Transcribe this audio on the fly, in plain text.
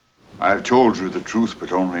I've told you the truth,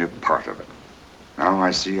 but only a part of it. Now I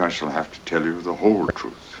see I shall have to tell you the whole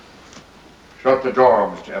truth. Shut the door,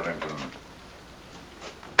 Mr. Ellington.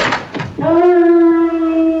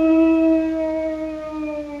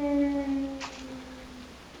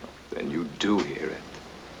 Then you do hear it.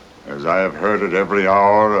 As I have heard it every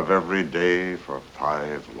hour of every day for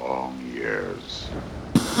 5 long years.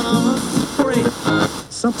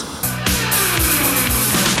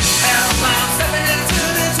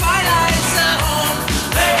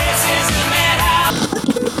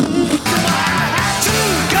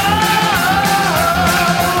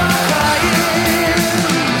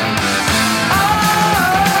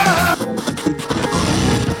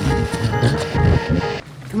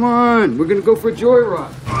 Come on, we're gonna go for a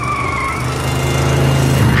joyride.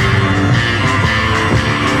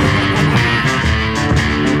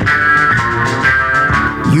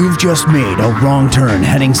 You've just made a wrong turn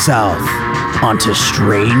heading south onto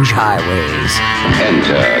strange highways.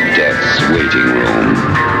 Enter death's waiting room,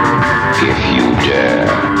 if you dare.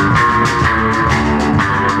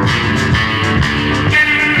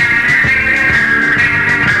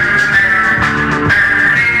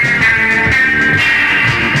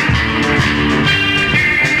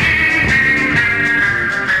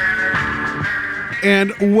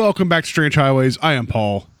 And welcome back to Strange Highways. I am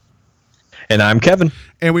Paul. And I'm Kevin.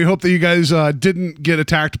 And we hope that you guys didn't get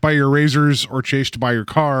attacked by your razors or chased by your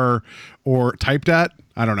car or typed at,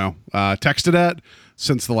 I don't know, texted at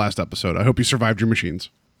since the last episode. I hope you survived your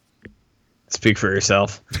machines. Speak for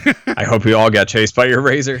yourself. I hope you all got chased by your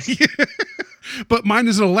razors. But mine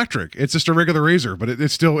isn't electric. It's just a regular razor, but it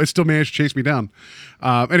still managed to chase me down.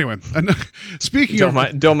 Anyway, speaking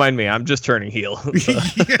don't mind me. I'm just turning heel.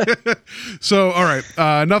 Yeah. So, all right.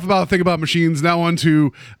 Enough about Think About Machines. Now on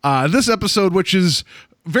to this episode, which is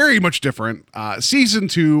very much different. Season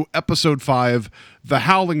 2, Episode 5, The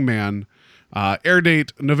Howling Man. Air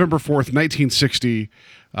date November 4th, 1960.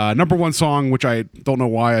 Number one song, which I don't know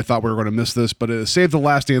why I thought we were going to miss this, but it saved the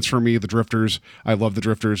last dance for me, The Drifters. I love The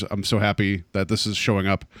Drifters. I'm so happy that this is showing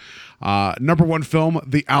up. Number one film,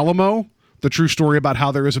 The Alamo, the true story about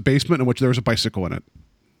how there is a basement in which there is a bicycle in it.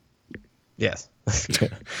 Yes.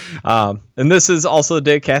 And this is also the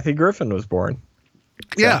day Kathy Griffin was born.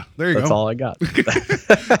 So yeah, there you go. That's all I got.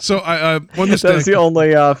 So I on this That's the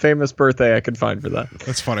only famous birthday I could find for that.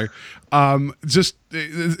 That's funny.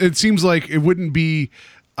 It seems like it wouldn't be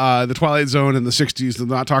the Twilight Zone in the 60s to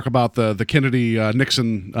not talk about the Kennedy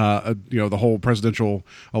Nixon the whole presidential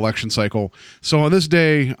election cycle. So on this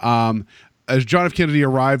day, as John F. Kennedy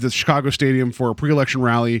arrived at Chicago Stadium for a pre-election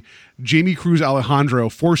rally, Jamie Cruz Alejandro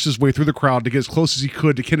forced his way through the crowd to get as close as he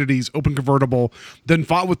could to Kennedy's open convertible, then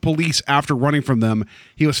fought with police after running from them.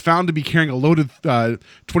 He was found to be carrying a loaded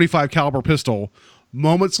 25 caliber pistol.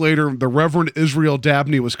 Moments later, the Reverend Israel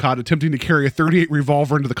Dabney was caught attempting to carry a .38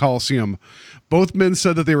 revolver into the Coliseum. Both men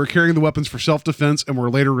said that they were carrying the weapons for self-defense and were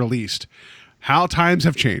later released. How times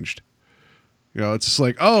have changed. You know, it's just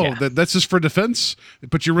like, that's just for defense,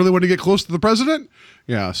 but you really want to get close to the president?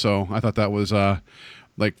 Yeah, so I thought that was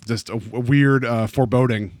just a weird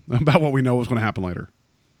foreboding about what we know was going to happen later.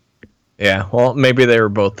 Yeah, well, maybe they were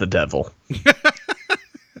both the devil.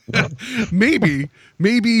 maybe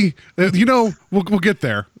we'll get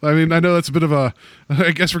there. I mean, I know that's a bit of I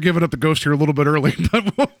guess we're giving up the ghost here a little bit early,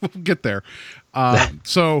 but we'll get there.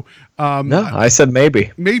 No, I said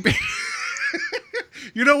maybe.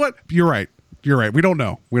 You know what? You're right. We don't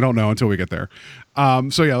know until we get there.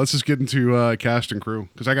 So yeah, let's just get into cast and crew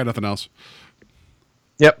because I got nothing else.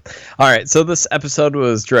 Yep. All right. So this episode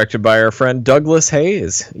was directed by our friend Douglas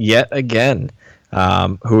Hayes yet again.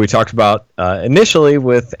 Who we talked about initially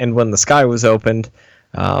with And When the Sky Was Opened,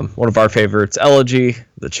 one of our favorites, Elegy,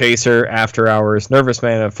 The Chaser, After Hours, Nervous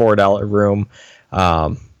Man in a $4 Room.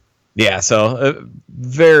 So a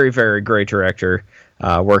very, very great director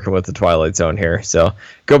working with the Twilight Zone here. So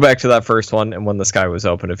go back to that first one, And When the Sky Was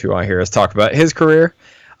Opened, if you want to hear us talk about his career.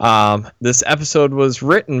 This episode was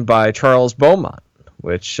written by Charles Beaumont,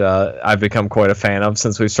 which I've become quite a fan of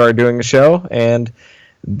since we started doing the show, and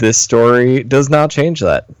this story does not change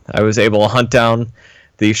that. I was able to hunt down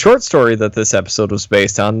the short story that this episode was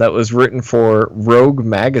based on that was written for Rogue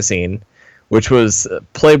Magazine, which was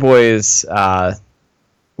Playboy's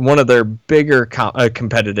one of their bigger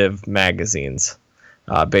competitive magazines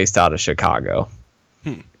based out of Chicago.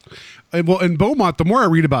 Well, and Beaumont, the more I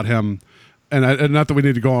read about him, and not that we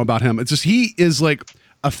need to go on about him, it's just he is like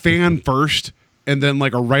a fan first and then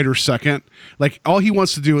like a writer second. Like all he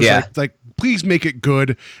wants to do is like please make it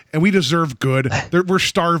good, and we deserve good. We're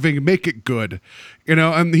starving. Make it good,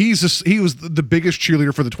 And he was the biggest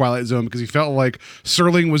cheerleader for the Twilight Zone because he felt like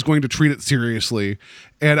Serling was going to treat it seriously.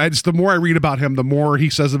 And the more I read about him, the more he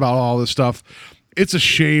says about all this stuff. It's a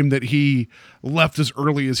shame that he left as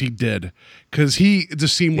early as he did, because he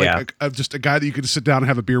just seemed like just a guy that you could sit down and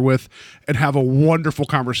have a beer with and have a wonderful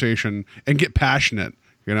conversation and get passionate,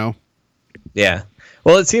 Yeah.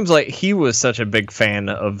 Well, it seems like he was such a big fan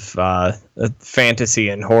of fantasy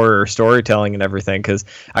and horror storytelling and everything, because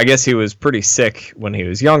I guess he was pretty sick when he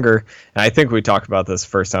was younger. And I think we talked about this the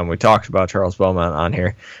first time we talked about Charles Beaumont on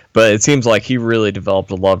here. But it seems like he really developed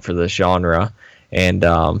a love for this genre. And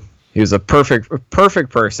he was a perfect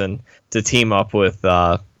person to team up with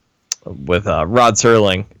Rod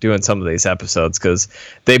Serling doing some of these episodes, because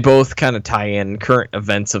they both kind of tie in current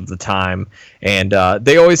events of the time, and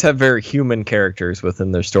they always have very human characters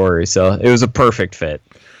within their story. So it was a perfect fit.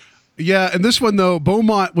 Yeah, and this one though,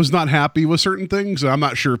 Beaumont was not happy with certain things. I'm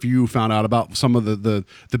not sure if you found out about some of the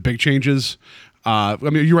big changes. I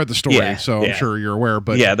mean, you read the story, so I'm sure you're aware.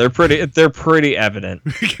 But yeah, they're pretty evident.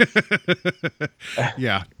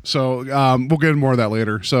 Yeah, so we'll get into more of that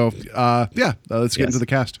later. So let's get into the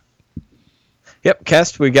cast. Yep,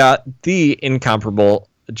 cast. We got the incomparable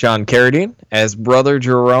John Carradine as Brother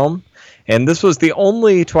Jerome, and this was the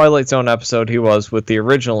only Twilight Zone episode he was with the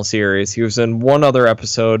original series. He was in one other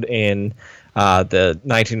episode in the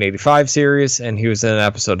 1985 series, and he was in an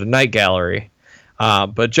episode of Night Gallery.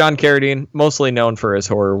 But John Carradine, mostly known for his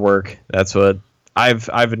horror work. That's what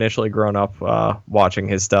I've initially grown up watching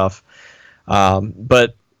his stuff.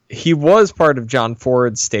 But he was part of John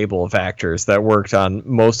Ford's stable of actors that worked on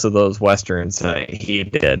most of those westerns that he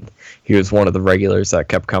did. He was one of the regulars that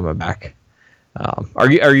kept coming back.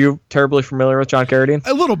 Are you terribly familiar with John Carradine?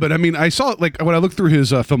 A little bit. I mean, I saw it, like, when I looked through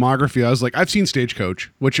his filmography, I was like, I've seen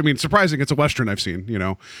Stagecoach, which, I mean, surprising. It's a Western I've seen,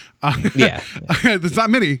 Yeah. There's not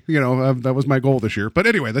many, that was my goal this year. But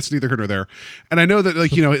anyway, that's neither here nor there. And I know that,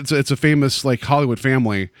 like, it's a famous, like, Hollywood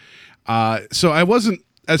family. So I wasn't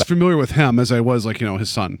as familiar with him as I was, like, his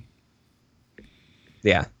son.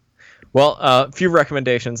 Yeah. Well, a few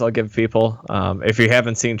recommendations I'll give people. If you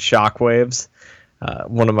haven't seen Shockwaves,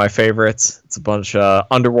 one of my favorites. It's a bunch of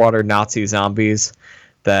underwater Nazi zombies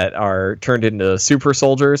that are turned into super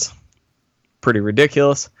soldiers. Pretty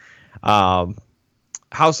ridiculous.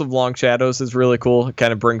 House of Long Shadows is really cool. It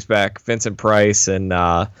kind of brings back Vincent Price and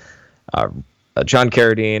John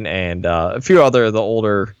Carradine and a few other of the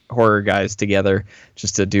older horror guys together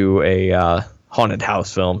just to do a haunted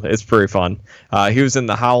house film. It's pretty fun. He was in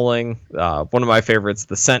The Howling. One of my favorites,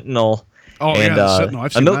 The Sentinel. Oh, and, The Sentinel.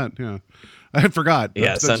 I've seen that, yeah. I forgot.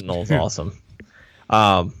 Yeah, Sentinel's awesome.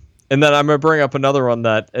 And then I'm going to bring up another one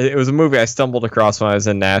that it was a movie I stumbled across when I was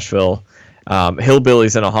in Nashville.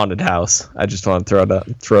 Hillbillies in a Haunted House. I just want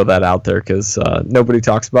to throw that out there because nobody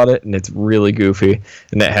talks about it, and it's really goofy.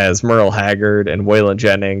 And it has Merle Haggard and Waylon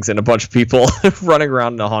Jennings and a bunch of people running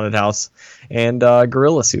around in a haunted house and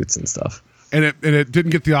gorilla suits and stuff. And it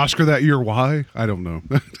didn't get the Oscar that year. Why? I don't know.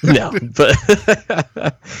 No,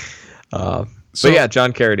 but but yeah,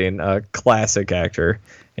 John Carradine, a classic actor,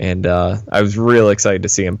 and I was really excited to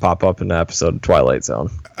see him pop up in an episode of Twilight Zone.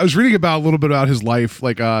 I was reading a little bit about his life.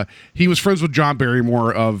 Like, he was friends with John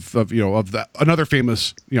Barrymore of another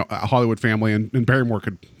famous Hollywood family, and Barrymore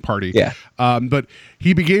could party. Yeah. But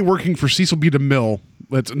he began working for Cecil B. DeMille.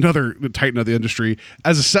 That's another titan of the industry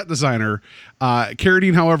as a set designer.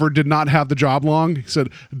 Carradine, however, did not have the job long. He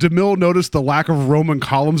said, DeMille noticed the lack of Roman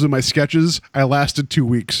columns in my sketches. I lasted 2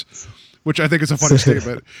 weeks. Which I think is a funny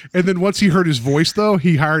statement. And then once he heard his voice, though,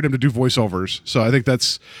 he hired him to do voiceovers. So I think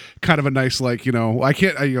that's kind of a nice, like, I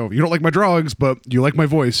can't, you don't like my drawings, but you like my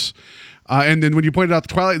voice. And then when you pointed out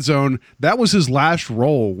the Twilight Zone, that was his last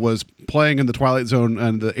role, was playing in the Twilight Zone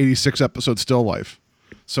and the 86 episode Still Life.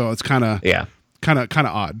 So it's kind of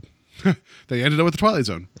odd. They ended up with the Twilight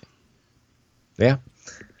Zone. Yeah.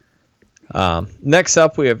 Next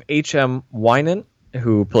up, we have H.M. Wynant,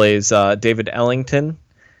 who plays David Ellington.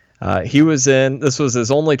 This was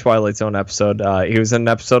his only Twilight Zone episode. He was in an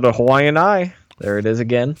episode of Hawaiian Eye. There it is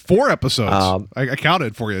again. 4 episodes. I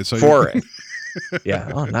counted for you. So 4.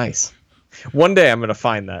 Yeah. Oh, nice. One day I'm going to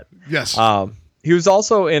find that. Yes. He was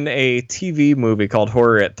also in a TV movie called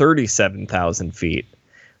Horror at 37,000 Feet,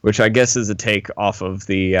 which I guess is a take off of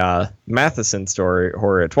the Matheson story,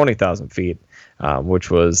 Horror at 20,000 Feet,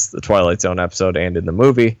 which was the Twilight Zone episode and in the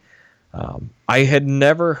movie. I had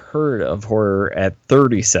never heard of Horror at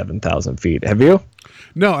 37,000 feet. Have you?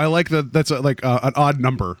 No, I like that. That's an odd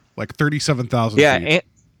number, like 37,000. Yeah,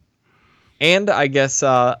 and I guess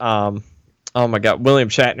oh my God, William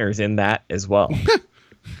Shatner's in that as well.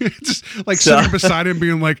 Just like sitting beside him,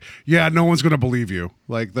 being like, "Yeah, no one's gonna believe you."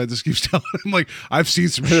 Like that just keeps telling him, like, "I've seen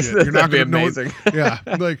some shit. You're not gonna know." Amazing. Yeah,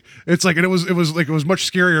 like it's like, and it was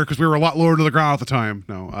much scarier because we were a lot lower to the ground at the time.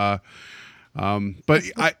 No, but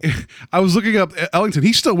I was looking up Ellington.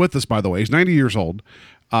 He's still with us, by the way. He's 90 years old,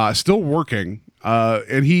 still working.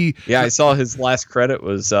 And he, I saw his last credit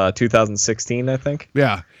was 2016, I think.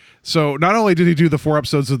 Yeah. So not only did he do the 4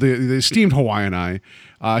 episodes of the esteemed Hawaiian Eye,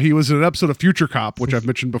 he was in an episode of Future Cop, which I've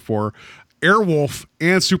mentioned before, Airwolf,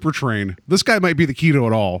 and Super Train. This guy might be the key to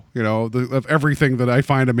it all, of everything that I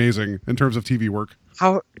find amazing in terms of TV work.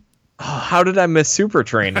 How did I miss Super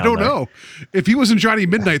Train? I don't know. If he was in Johnny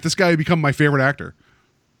Midnight, this guy would become my favorite actor.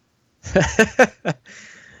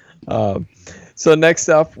 So next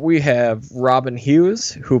up, we have Robin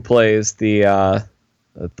Hughes, who plays the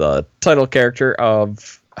title character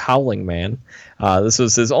of Howling Man. This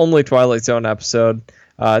was his only Twilight Zone episode.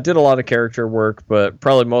 Did a lot of character work, but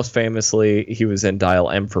probably most famously, he was in Dial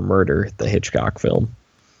M for Murder, the Hitchcock film.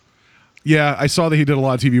 Yeah, I saw that he did a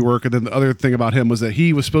lot of TV work, and then the other thing about him was that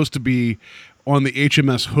he was supposed to be on the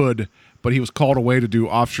HMS Hood, but he was called away to do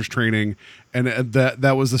officers training, and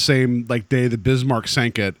that was the same day that Bismarck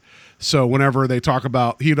sank it. So whenever they talk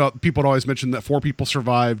about, people would always mention that 4 people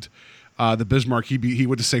survived the Bismarck. He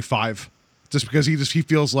would just say 5, just because he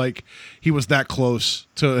feels like he was that close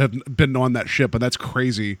to have been on that ship, and that's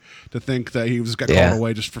crazy to think that he just got called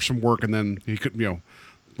away just for some work, and then he could,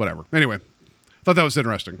 whatever. Anyway, thought that was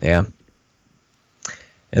interesting. Yeah.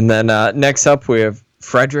 And then next up, we have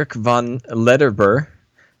Frederick von Lederber.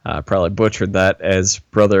 Probably butchered that as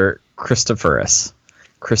Brother Christophorus.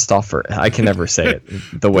 I can never say it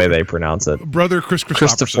the way they pronounce it. Brother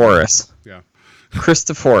Christophorus. Yeah.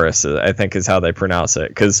 Christophorus, I think, is how they pronounce it.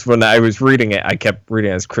 Because when I was reading it, I kept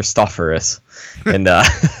reading it as Christophorus. And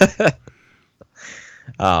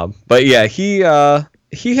but yeah, he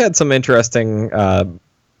had some interesting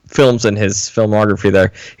films in his filmography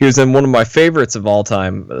there. He was in one of my favorites of all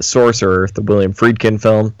time, Sorcerer, the William Friedkin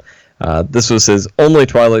film. This was his only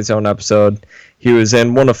Twilight Zone episode. He was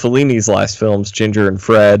in one of Fellini's last films, Ginger and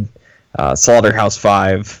Fred, Slaughterhouse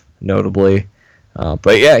 5, notably.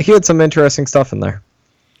 But yeah, he had some interesting stuff in there.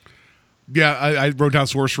 Yeah, I wrote down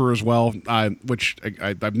Sorcerer as well, which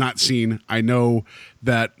I've not seen. I know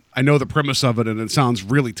the premise of it, and it sounds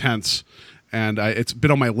really tense. And it's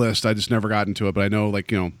been on my list. I just never got into it. But I know,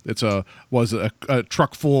 it's a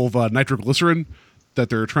truck full of nitroglycerin that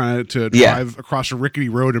they're trying to drive across a rickety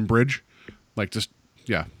road and bridge.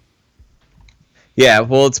 Yeah,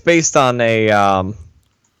 well, it's based on a...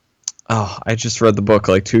 I just read the book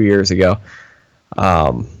 2 years ago.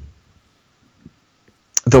 The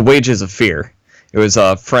Wages of Fear. It was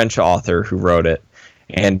a French author who wrote it.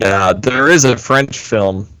 And there is a French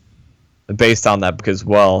film based on that because,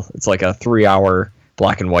 it's like a 3-hour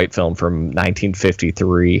black and white film from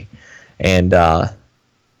 1953. And, but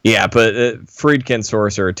Friedkin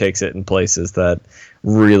Sorcerer takes it in places that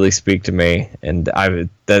really speak to me. And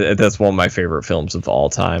that's one of my favorite films of all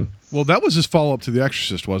time. Well, that was his follow-up to The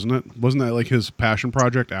Exorcist, wasn't it? Wasn't that his passion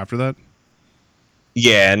project after that?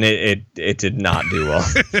 Yeah, and it did not do well.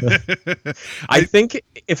 I think,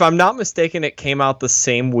 if I'm not mistaken, it came out the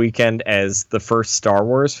same weekend as the first Star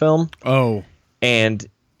Wars film. Oh. And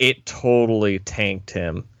it totally tanked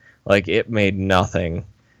him. It made nothing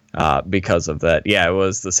because of that. Yeah, it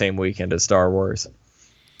was the same weekend as Star Wars.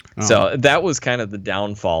 Oh. So that was kind of the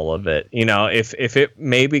downfall of it. If it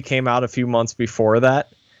maybe came out a few months before that,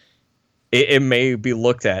 it may be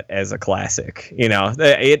looked at as a classic.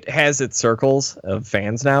 It has its circles of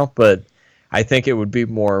fans now, but I think it would be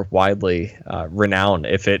more widely renowned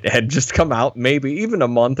if it had just come out maybe even a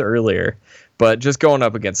month earlier. But just going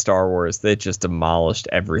up against Star Wars, they just demolished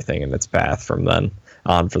everything in its path from then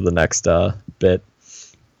on for the next bit.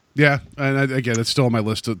 Yeah, and again, it's still on my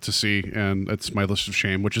list to see, and it's my list of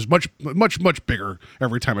shame, which is much, much, much bigger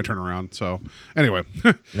every time I turn around. So, anyway.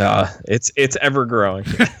 It's ever growing.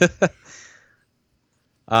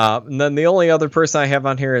 And then the only other person I have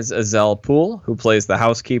on here is Azelle Poole, who plays the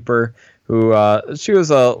housekeeper, who she was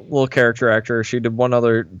a little character actor. She did one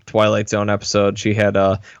other Twilight Zone episode. She had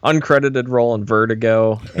a uncredited role in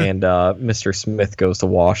Vertigo and Mr. Smith Goes to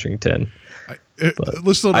Washington.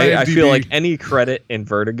 I feel like any credit in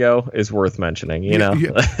Vertigo is worth mentioning, Yeah.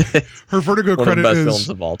 Her Vertigo one credit of the best is films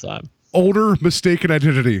of all time. Older Mistaken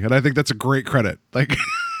Identity, and I think that's a great credit. They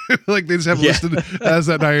just have it listed as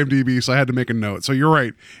that IMDb, so I had to make a note. So you're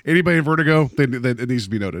right. Anybody in Vertigo, it needs to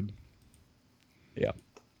be noted. Yeah.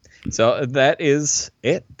 So that is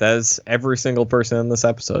it. That is every single person in this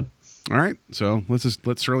episode. All right. So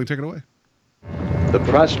let's Shirley take it away. The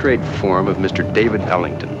prostrate form of Mr. David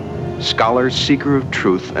Ellington, scholar, seeker of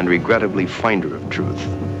truth, and regrettably finder of truth.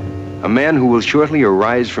 A man who will shortly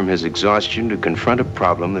arise from his exhaustion to confront a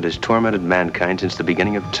problem that has tormented mankind since the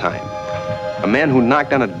beginning of time. A man who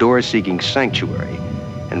knocked on a door seeking sanctuary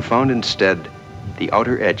and found instead the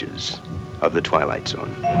outer edges of the Twilight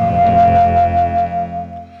Zone.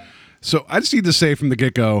 So I just need to say from the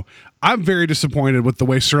get-go, I'm very disappointed with the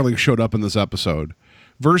way Serling showed up in this episode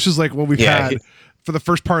versus like what we've had for the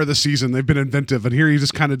first part of the season. They've been inventive, and here he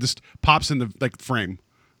just kind of just pops into like frame,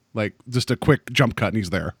 like just a quick jump cut, and he's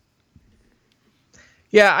there.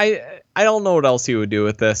 Yeah, I don't know what else you would do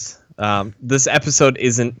with this. This episode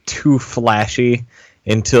isn't too flashy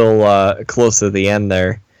until close to the end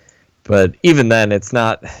there. But even then, it's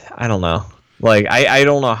not, I don't know. Like, I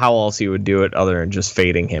don't know how else you would do it other than just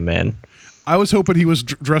fading him in. I was hoping he was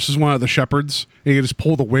dressed as one of the shepherds and he could just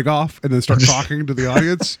pull the wig off and then start talking to the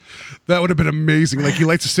audience. That would have been amazing. Like, he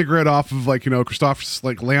lights a cigarette off of, like, you know, Christoph's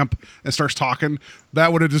like lamp and starts talking.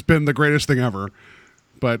 That would have just been the greatest thing ever.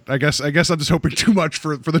 But I guess I'm just hoping too much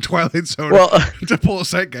for the Twilight Zone to pull a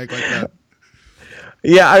sight gag like that.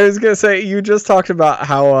 Yeah, I was going to say, you just talked about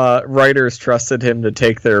how writers trusted him to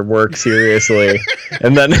take their work seriously.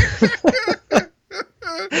 And then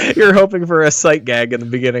you're hoping for a sight gag in the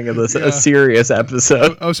beginning of this a serious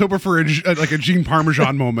episode. I was hoping for a Gene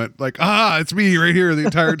Parmesan moment. Like, it's me right here the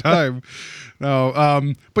entire time.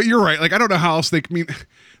 No, but you're right. Like, I don't know how else they could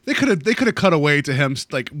have cut away to him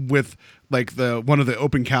like with like one of the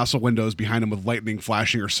open castle windows behind him with lightning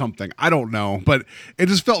flashing or something. I don't know, but it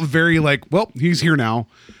just felt very like, well, he's here now.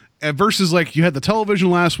 And versus like you had the television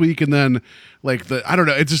last week, and then like I don't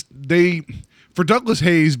know. It just for Douglas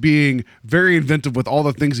Hayes being very inventive with all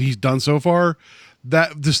the things he's done so far,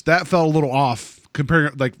 that felt a little off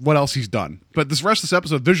comparing like what else he's done. But this rest of this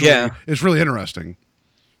episode visually is really interesting.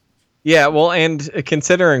 Yeah, well, and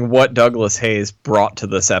considering what Douglas Hayes brought to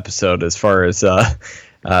this episode as far as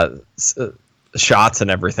shots and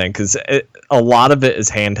everything, because a lot of it is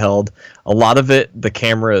handheld, a lot of it the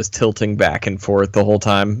camera is tilting back and forth the whole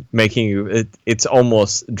time, making it's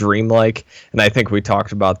almost dreamlike. And I think we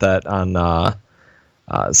talked about that on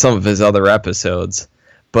some of his other episodes,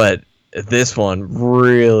 but this one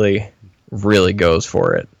really, really goes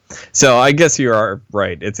for it. So I guess you are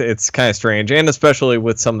right. It's kind of strange, and especially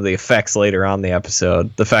with some of the effects later on the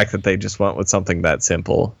episode, the fact that they just went with something that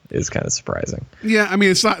simple is kind of surprising. Yeah, I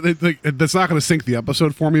mean, it's not that's not going to sink the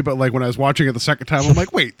episode for me, but like when I was watching it the second time, I'm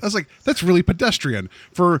like, wait, that's really pedestrian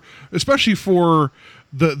especially for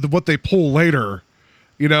the what they pull later,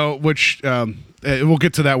 you know. Which we'll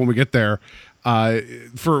get to that when we get there.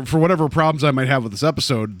 For whatever problems I might have with this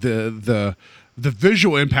episode, the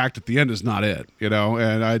visual impact at the end is not it, you know.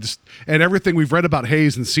 And everything we've read about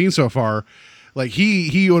Hayes and seen so far, like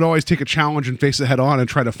he would always take a challenge and face it head on and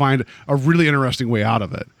try to find a really interesting way out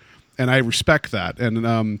of it. And I respect that.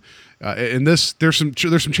 And in this, there's some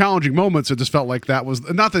challenging moments. It just felt like that was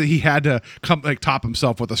not that he had to come like top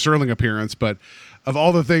himself with a Serling appearance, but of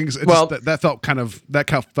all the things, that felt kind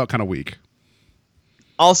of weak.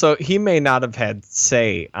 Also, he may not have had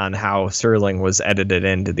say on how Serling was edited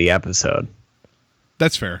into the episode.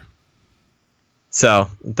 That's fair. So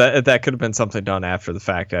that could have been something done after the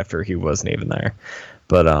fact, after he wasn't even there.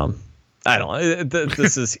 But I don't know.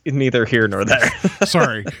 This is neither here nor there.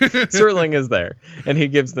 Sorry. Serling is there, and he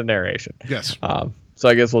gives the narration. Yes. So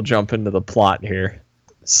I guess we'll jump into the plot here.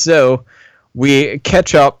 So we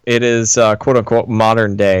catch up. It is quote unquote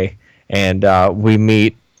modern day, and we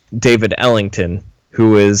meet David Ellington,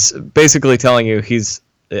 who is basically telling you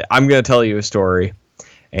I'm going to tell you a story,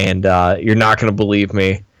 and you're not going to believe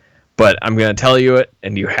me, but I'm going to tell you it,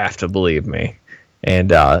 and you have to believe me.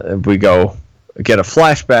 And we go get a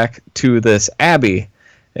flashback to this abbey,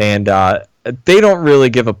 and they don't really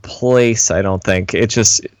give a place, I don't think. It's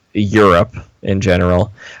just Europe in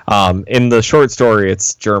general. In the short story,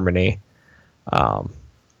 it's Germany.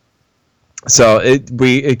 So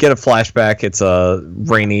we get a flashback. It's a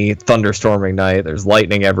rainy, thunderstorming night. There's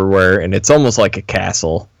lightning everywhere, and it's almost like a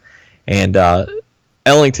castle. And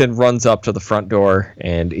Ellington runs up to the front door,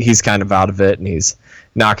 and he's kind of out of it, and he's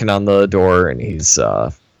knocking on the door, and he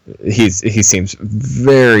seems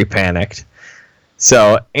very panicked.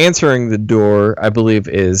 So answering the door, I believe,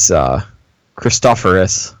 is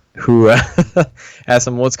Christophorus, who asks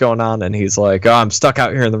him what's going on, and he's like, "Oh, I'm stuck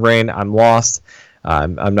out here in the rain. I'm lost.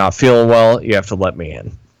 I'm not feeling well. You have to let me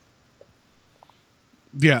in."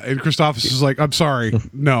 Yeah, and Christophorus is like, "I'm sorry,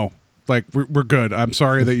 no, like we're good. I'm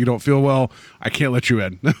sorry that you don't feel well. I can't let you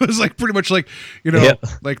in." It was like pretty much like, you know,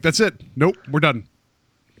 like that's it. Nope, we're done.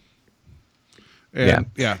 And,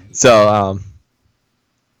 yeah. So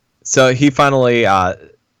he finally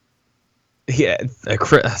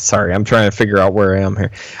sorry, I'm trying to figure out where I am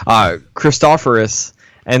here. Christophorus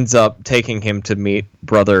ends up taking him to meet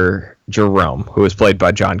brother Jerome, who is played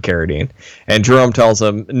by John Carradine. And Jerome tells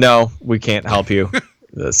him, no, we can't help you.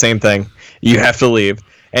 The same thing. You have to leave.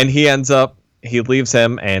 And he leaves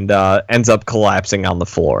him and ends up collapsing on the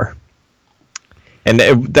floor. And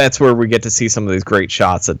that's where we get to see some of these great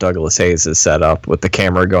shots that Douglas Hayes has set up with the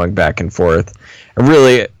camera going back and forth. And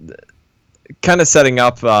really kind of setting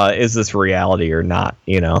up, is this reality or not,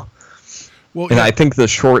 you know? Well, and I think the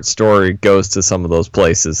short story goes to some of those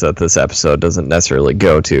places that this episode doesn't necessarily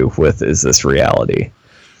go to with, is this reality?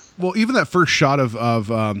 Well, even that first shot of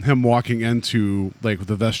him walking into like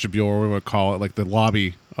the vestibule, or what we would call it, like the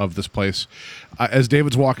lobby of this place, as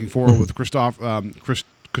David's walking forward with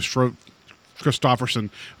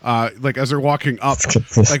Christopherson, like as they're walking up,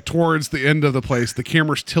 like towards the end of the place, the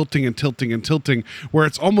camera's tilting and tilting and tilting, where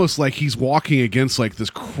it's almost like he's walking against like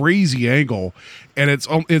this crazy angle, and it's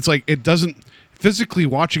like it doesn't. Physically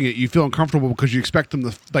watching it, you feel uncomfortable because you expect them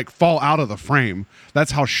to like fall out of the frame.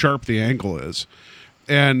 That's how sharp the angle is.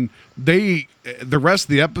 And the rest of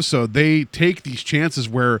the episode, they take these chances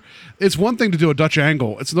where it's one thing to do a Dutch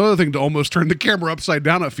angle. It's another thing to almost turn the camera upside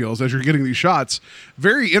down, it feels, as you're getting these shots.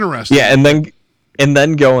 Very interesting. Yeah, and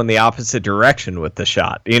then go in the opposite direction with the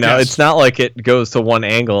shot. You know, It's not like it goes to one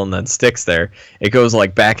angle and then sticks there. It goes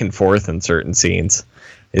like back and forth in certain scenes.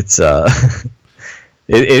 It's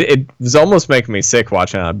It was almost making me sick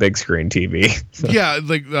watching on a big screen TV. Yeah,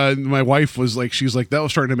 like my wife was like, she's like, that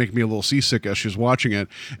was starting to make me a little seasick as she was watching it.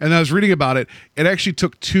 And I was reading about it. It actually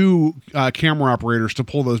took 2 camera operators to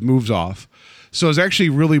pull those moves off. So it was actually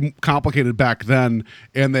really complicated back then,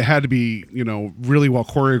 and they had to be, you know, really well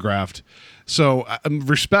choreographed. So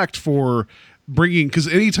respect for bringing, because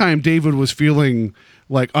anytime David was feeling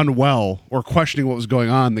like unwell or questioning what was going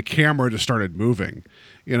on, the camera just started moving.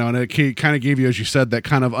 You know, and it kind of gave you, as you said, that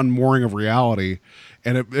kind of unmooring of reality,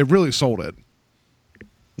 and it really sold it.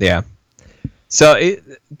 Yeah. So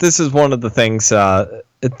this is one of the things,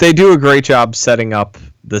 they do a great job setting up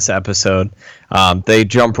this episode. They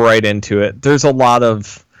jump right into it. There's a lot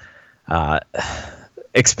of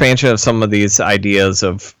expansion of some of these ideas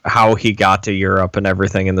of how he got to Europe and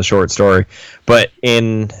everything in the short story. But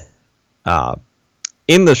in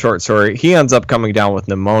the short story, he ends up coming down with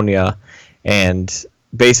pneumonia and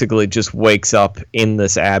basically just wakes up in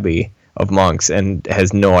this abbey of monks and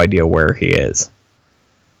has no idea where he is.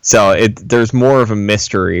 So there's more of a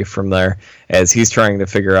mystery from there as he's trying to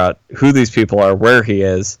figure out who these people are, where he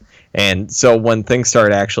is. And so when things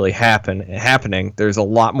start actually happening, there's a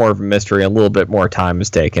lot more of a mystery, a little bit more time is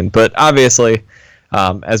taken. But obviously,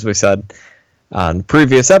 as we said on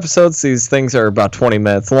previous episodes, these things are about 20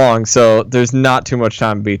 minutes long, so there's not too much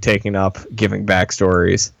time to be taking up giving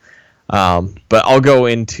backstories. But I'll go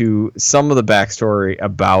into some of the backstory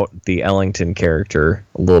about the Ellington character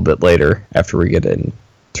a little bit later after we get in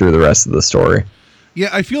through the rest of the story. Yeah,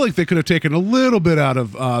 I feel like they could have taken a little bit out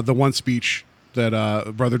of the one speech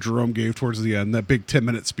that Brother Jerome gave towards the end, that big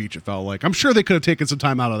 10-minute speech, it felt like. I'm sure they could have taken some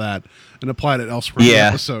time out of that and applied it elsewhere in the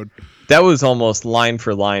episode. That was almost line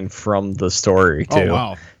for line from the story, too. Oh,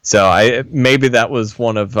 wow. So maybe that was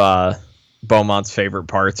one of Beaumont's favorite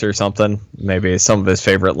parts or something. Maybe some of his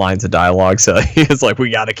favorite lines of dialogue. So he was like, we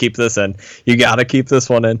got to keep this in. You got to keep this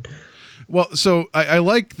one in. Well, so I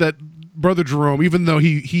like that Brother Jerome, even though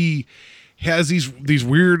he has these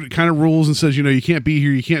weird kind of rules and says, you know, you can't be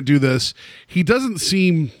here, you can't do this. He doesn't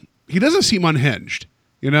seem unhinged,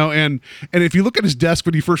 you know, and if you look at his desk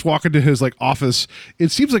when you first walk into his like office, it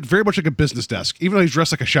seems like very much like a business desk, even though he's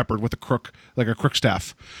dressed like a shepherd with a crook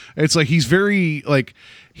staff. It's like he's very like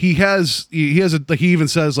he even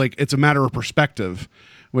says like it's a matter of perspective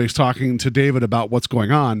when he's talking to David about what's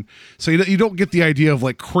going on. So you don't get the idea of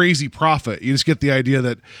like crazy prophet. You just get the idea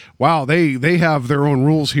that, wow, they have their own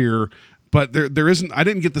rules here, but there isn't, I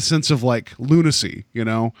didn't get the sense of like lunacy, you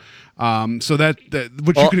know? So that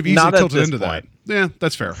which you could have easily tilted into point. That. Yeah,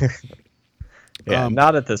 that's fair. Yeah,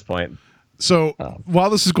 not at this point. So while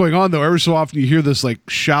this is going on, though, every so often you hear this like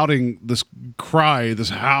shouting, this cry,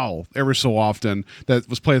 this howl every so often that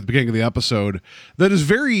was played at the beginning of the episode. That is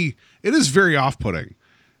very off-putting.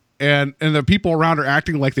 And the people around are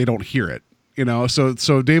acting like they don't hear it, you know.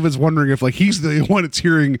 So David's wondering if like he's the one that's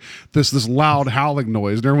hearing this loud howling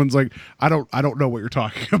noise, and everyone's like, I don't know what you're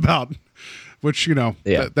talking about, which, you know,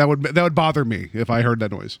 that would bother me if I heard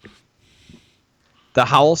that noise. The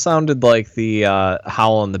howl sounded like the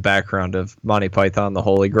howl in the background of Monty Python: The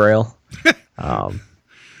Holy Grail.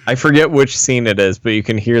 I forget which scene it is, but you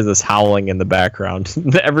can hear this howling in the background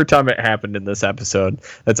every time it happened in this episode.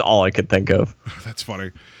 That's all I could think of. That's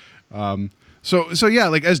funny. So yeah,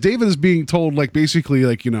 like as David is being told, like basically,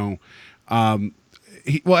 like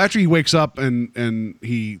after he wakes up and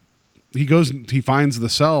he goes and he finds the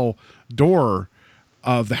cell door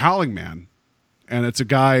of the Howling Man, and it's a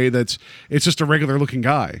guy it's just a regular looking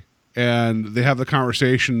guy, and they have the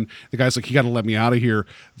conversation. The guy's like, "You got to let me out of here.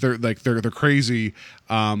 They're crazy.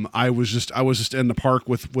 I was just in the park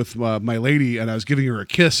with my lady, and I was giving her a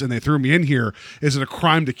kiss, and they threw me in here. Is it a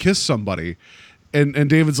crime to kiss somebody?" And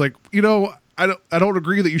David's like, I don't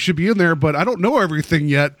agree that you should be in there, but I don't know everything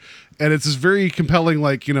yet. And it's this very compelling,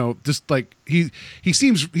 like, just like he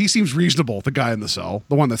seems reasonable, the guy in the cell,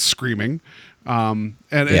 the one that's screaming.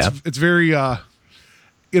 It's very, at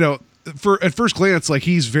first glance, like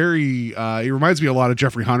he's very, he reminds me a lot of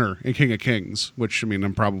Jeffrey Hunter in King of Kings, which, I mean,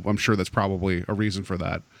 I'm sure that's probably a reason for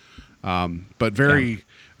that. But very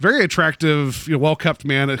attractive, well-kept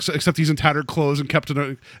man, except he's in tattered clothes and kept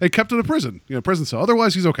in a prison, prison cell.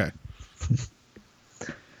 Otherwise, he's okay.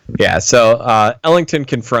 Yeah, so Ellington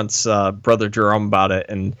confronts Brother Jerome about it,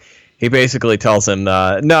 and he basically tells him,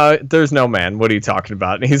 no, there's no man. What are you talking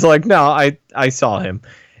about? And he's like, no, I saw him,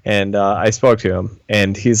 and I spoke to him.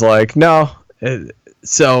 And he's like, no.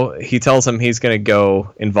 So he tells him he's going to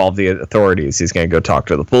go involve the authorities. He's going to go talk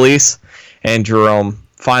to the police. And Jerome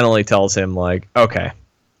finally tells him, like, okay,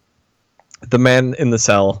 the man in the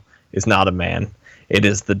cell is not a man. It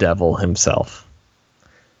is the devil himself.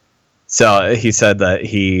 So he said that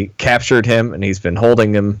he captured him and he's been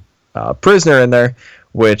holding him prisoner in there,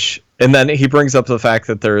 and then he brings up the fact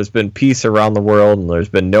that there has been peace around the world and there's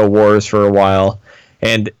been no wars for a while.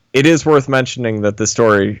 And it is worth mentioning that the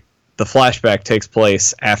story, the flashback, takes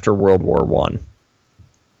place after World War I.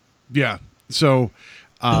 Yeah. So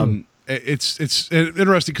it's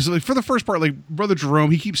interesting because, like, for the first part, like, Brother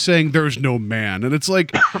Jerome, he keeps saying there's no man. And it's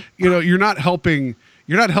like, you're not helping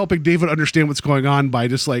David understand what's going on by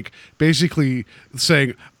just, like, basically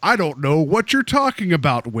saying, I don't know what you're talking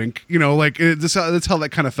about, wink. That's how that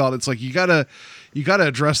kind of felt. It's like, you gotta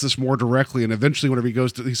address this more directly. And eventually, whenever he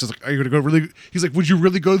says, like, are you gonna go really? He's like, would you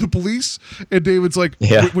really go to the police? And David's like,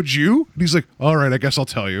 yeah. Would you? And he's like, all right, I guess I'll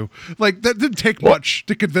tell you. Like, that didn't take much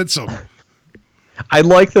to convince him. I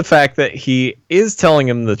like the fact that he is telling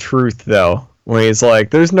him the truth, though, when he's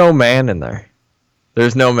like, there's no man in there.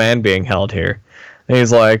 There's no man being held here. And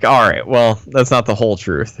he's like, all right, well, that's not the whole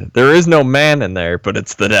truth. There is no man in there, but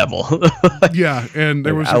it's the devil. Yeah, and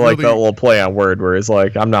there was I like that little play on word where he's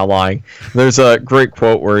like, I'm not lying. There's a great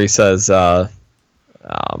quote where he says,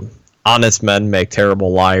 honest men make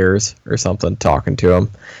terrible liars, or something, talking to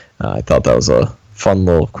him. I thought that was a fun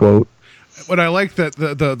little quote. But I like that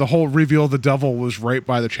the whole reveal of the devil was right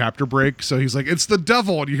by the chapter break. So he's like, it's the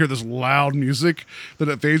devil. And you hear this loud music, then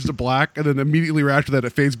it fades to black. And then immediately after that,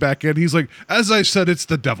 it fades back in. He's like, as I said, it's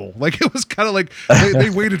the devil. Like, it was kind of like they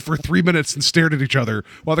waited for 3 minutes and stared at each other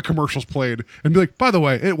while the commercials played and be like, by the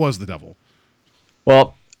way, it was the devil.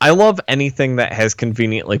 Well, I love anything that has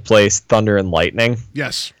conveniently placed thunder and lightning.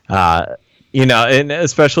 Yes. And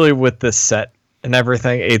especially with this set and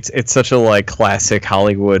everything, it's such a, like, classic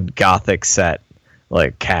Hollywood Gothic set,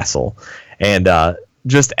 like, castle. And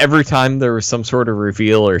just every time there was some sort of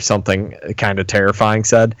reveal or something kind of terrifying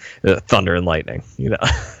said, thunder and lightning,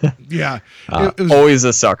 Yeah. It was always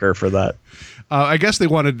a sucker for that. I guess they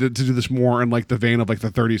wanted to do this more in, like, the vein of, like, the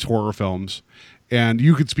 30s horror films. And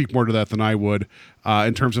you could speak more to that than I would,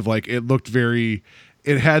 in terms of, like, it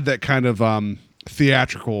had that kind of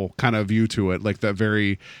theatrical kind of view to it, like that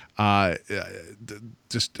very I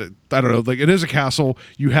don't know, like, it is a castle.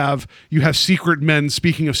 You have secret men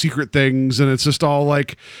speaking of secret things, and it's just all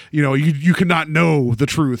like, you cannot know the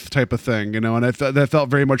truth type of thing, and that felt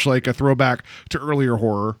very much like a throwback to earlier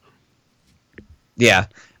horror. Yeah.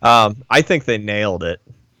 I think they nailed it.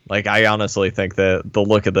 Like, I honestly think that the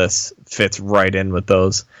look of this fits right in with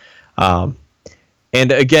those. And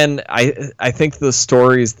again, I think the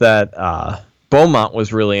stories that Beaumont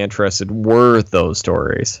was really interested were those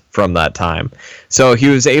stories from that time. So he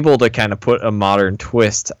was able to kind of put a modern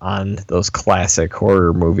twist on those classic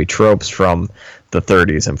horror movie tropes from the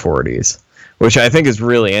 30s and 40s, which I think is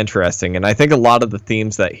really interesting. And I think a lot of the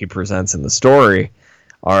themes that he presents in the story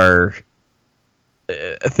are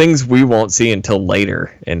things we won't see until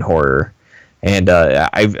later in horror. And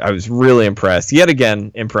I was really impressed, yet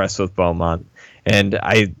again, impressed with Beaumont. And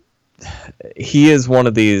he is one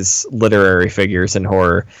of these literary figures in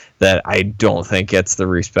horror that I don't think gets the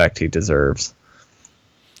respect he deserves.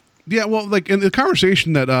 Yeah, well, like, in the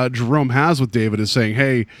conversation that Jerome has with David is saying,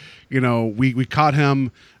 hey, we caught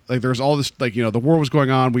him. like there's all this, like, the war was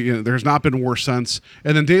going on. There's not been war since.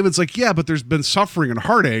 And then David's like, yeah, but there's been suffering and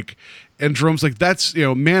heartache. And Jerome's like, that's,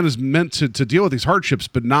 man is meant to deal with these hardships,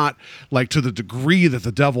 but not like to the degree that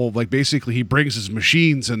the devil, like basically he brings his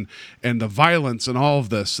machines and the violence and all of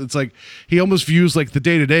this. It's like, he almost views like the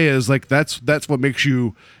day to day as like, that's what makes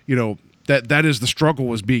you, that is the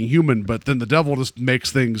struggle as being human, but then the devil just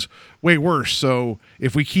makes things way worse. So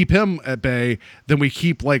if we keep him at bay, then we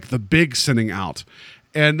keep like the big sinning out.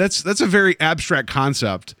 And that's a very abstract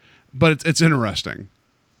concept, but it's interesting.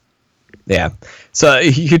 Yeah. So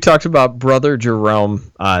you talked about Brother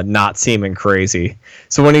Jerome not seeming crazy.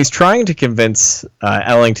 So when he's trying to convince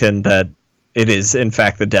Ellington that it is in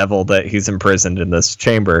fact the devil that he's imprisoned in this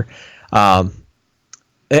chamber,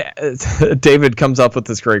 David comes up with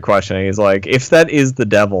this great question. He's like, if that is the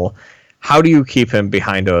devil, how do you keep him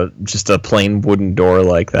behind just a plain wooden door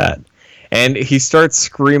like that? And he starts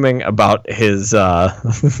screaming about his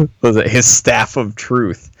his staff of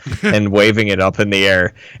truth and waving it up in the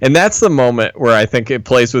air. And that's the moment where I think it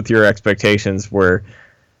plays with your expectations, where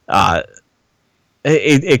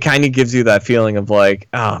it kind of gives you that feeling of like,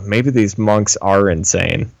 oh, maybe these monks are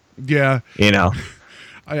insane. Yeah.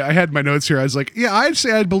 I had my notes here. I was like, yeah, I'd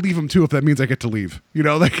say I'd believe him too if that means I get to leave.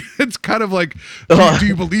 Like it's kind of like, do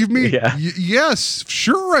you believe me? Yeah. Yes,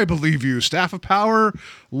 sure, I believe you. Staff of power,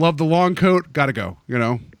 love the long coat, gotta go.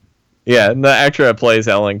 Yeah, and the actor that plays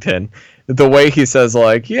Ellington, the way he says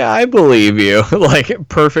like, yeah, I believe you, like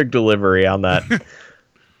perfect delivery on that.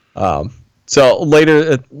 So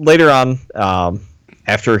later on,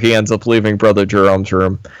 after he ends up leaving Brother Jerome's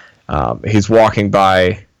room, he's walking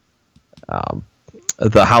by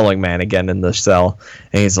the Howling Man again in the cell,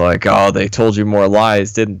 and he's like, oh, they told you more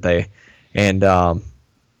lies, didn't they? And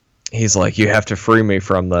he's like, you have to free me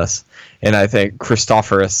from this. And I think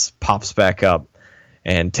Christophorus pops back up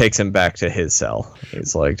and takes him back to his cell.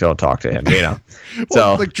 He's like, don't talk to him, Well,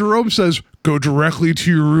 so like Jerome says, go directly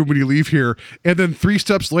to your room when you leave here, and then 3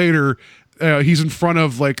 steps later he's in front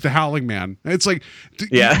of like the Howling Man. It's like,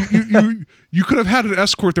 yeah, you could have had an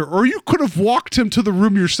escort there, or you could have walked him to the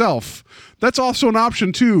room yourself. That's also an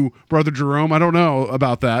option too, Brother Jerome. I don't know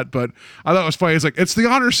about that, but I thought it was funny. It's like, it's the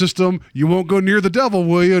honor system. You won't go near the devil,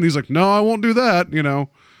 will you? And he's like, no, I won't do that.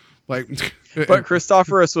 Like, but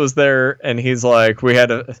Christophorus was there, and he's like, we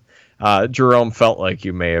had Jerome felt like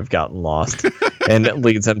you may have gotten lost, and it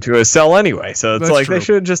leads him to his cell anyway. So it's That's like true. They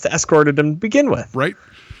should have just escorted him to begin with, right?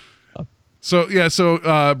 So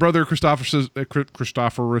Brother Christophorus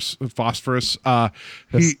Phosphorus.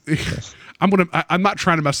 I'm not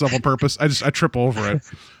trying to mess it up on purpose. I trip over it.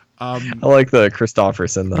 I like the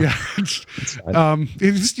Christopherson though. Yeah.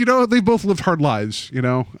 It's just, they both lived hard lives.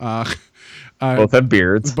 Both have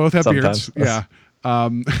beards. Both have sometimes. beards. Yeah.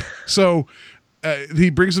 So he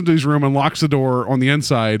brings him to his room and locks the door on the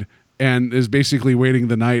inside, and is basically waiting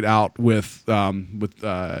the night out with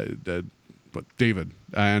David.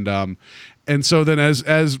 And so then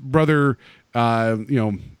as Brother,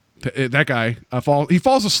 that guy he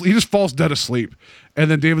falls asleep. He just falls dead asleep. And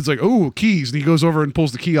then David's like, oh, keys. And he goes over and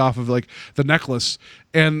pulls the key off of like the necklace.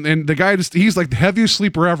 And the guy he's like the heaviest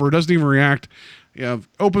sleeper ever. Doesn't even react.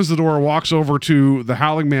 Opens the door, walks over to the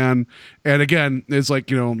Howling Man, and again, it's like,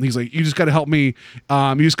 he's like, you just got to help me.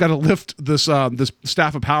 You just got to lift this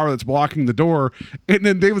staff of power that's blocking the door. And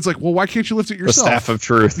then David's like, well, why can't you lift it yourself? The staff of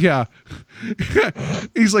truth. Yeah.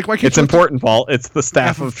 He's like, why can't it's you important, Paul. It's the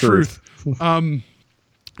staff of truth.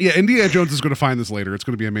 Yeah, Indiana Jones is going to find this later. It's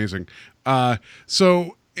going to be amazing.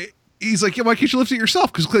 So he's like, yeah, why can't you lift it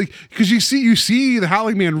yourself? Because you see the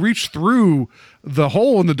Howling Man reach through the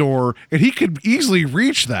hole in the door, and he could easily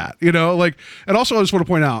reach that, and also I just want to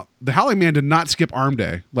point out, the Howling Man did not skip arm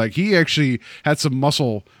day. Like, he actually had some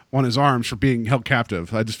muscle on his arms for being held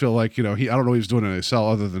captive. I just feel like, I don't know what he was doing in his cell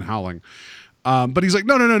other than howling. But he's like,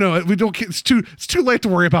 no, we don't. It's too late to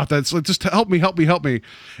worry about that. So just help me.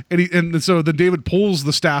 And so then David pulls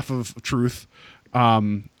the staff of truth out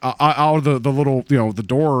of the little, the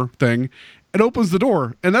door thing, and opens the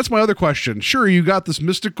door. And that's my other question. Sure, you got this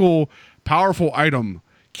mystical, powerful item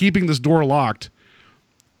keeping this door locked.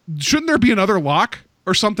 Shouldn't there be another lock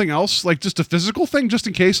or something else, like just a physical thing, just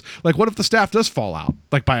in case? Like, what if the staff does fall out,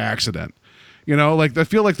 like by accident? Like, I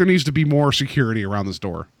feel like there needs to be more security around this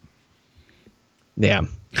door. Yeah,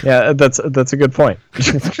 that's a good point.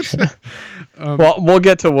 Well, we'll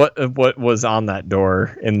get to what was on that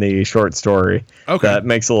door in the short story. Okay, that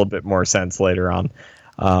makes a little bit more sense later on.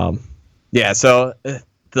 So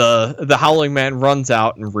the Howling Man runs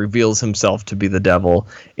out and reveals himself to be the devil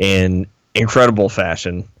in incredible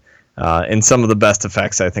fashion, in some of the best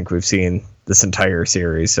effects I think we've seen this entire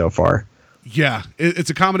series so far. Yeah, it's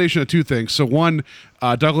a combination of two things. So one,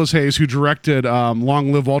 Douglas Hayes, who directed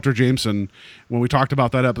Long Live Walter Jameson, when we talked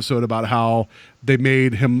about that episode about how they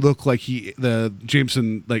made him look like the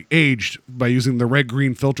Jameson like aged by using the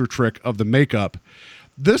red-green filter trick of the makeup.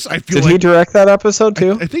 This, I feel Did like... he direct that episode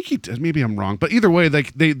too? I think he did. Maybe I'm wrong. But either way,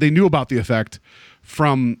 like they knew about the effect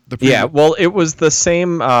from the... Yeah, well, it was the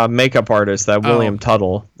same makeup artist, that William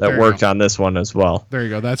Tuttle, that worked on this one as well. There you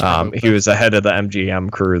go. That's he was the head of the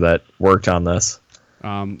MGM crew that worked on this.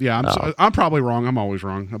 I'm probably wrong. I'm always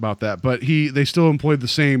wrong about that. But they still employed the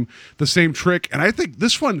same trick. And I think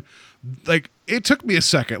this one, like, it took me a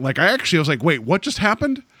second. Like, I was like, wait, what just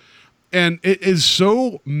happened? And it is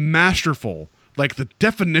so masterful. Like the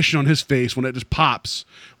definition on his face when it just pops,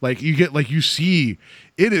 like you see,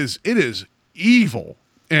 it is evil,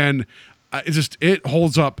 and it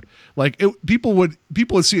holds up. Like people would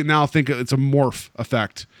see it now, think it's a morph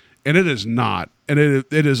effect, and it is not, and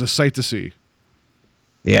it is a sight to see.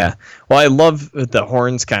 Yeah, well, I love that the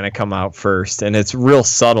horns kind of come out first, and it's real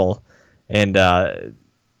subtle, and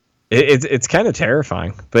it's kind of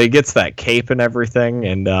terrifying. But he gets that cape and everything,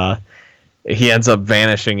 and he ends up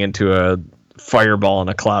vanishing into a fireball in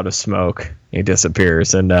a cloud of smoke. He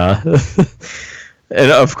disappears, and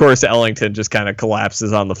and of course Ellington just kind of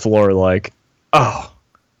collapses on the floor like, oh,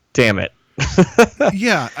 damn it.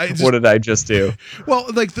 Yeah, what did I just do? Well,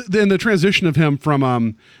 like the transition of him from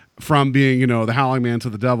being, the Howling Man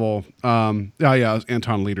to the Devil. It was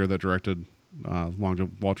Anton Leader that directed Long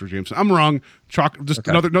Live Walter Jameson. I'm wrong.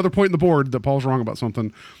 Another point in the board that Paul's wrong about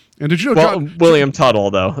something. And did you know? William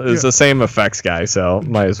Tuttle though is the same effects guy, so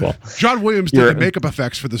might as well. John Williams did the makeup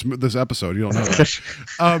effects for this episode. You don't know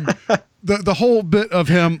that. The whole bit of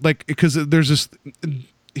him, like, because there's this,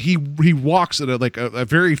 he walks at a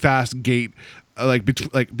very fast gait, like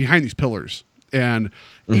behind these pillars, and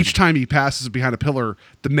each time he passes behind a pillar,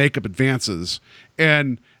 the makeup advances,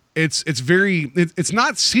 and it's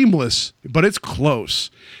not seamless, but it's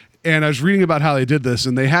close. And I was reading about how they did this,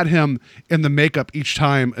 and they had him in the makeup each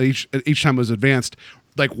time it was advanced,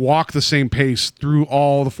 like walk the same pace through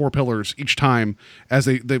all the 4 pillars each time as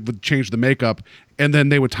they would change the makeup, and then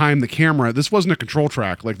they would time the camera. This wasn't a control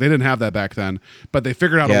track, like they didn't have that back then, but they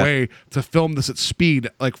figured out a way to film this at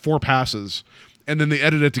speed, like 4 passes, and then they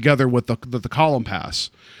edited it together with the column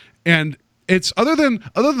pass. And it's other than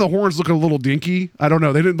the horns looking a little dinky, I don't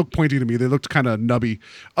know. They didn't look pointy to me. They looked kind of nubby.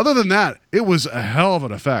 Other than that, it was a hell of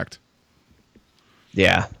an effect.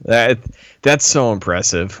 Yeah, that's so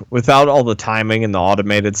impressive. Without all the timing and the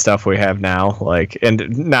automated stuff we have now,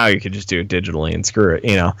 and now you could just do it digitally and screw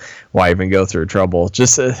it. Why even go through trouble?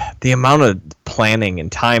 Just the amount of planning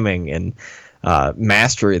and timing and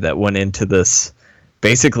mastery that went into this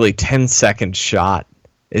basically 10-second shot.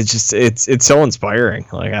 It's so inspiring.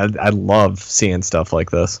 Like I love seeing stuff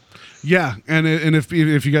like this. Yeah, and if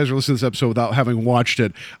you guys are listening to this episode without having watched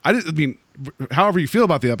it, I mean, however you feel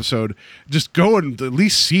about the episode, just go and at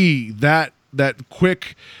least see that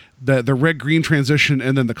quick, the red-green transition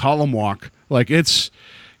and then the column walk. Like it's,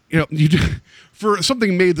 for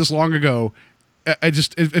something made this long ago,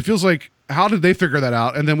 it feels like, how did they figure that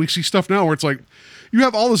out? And then we see stuff now where it's like, you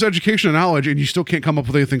have all this education and knowledge and you still can't come up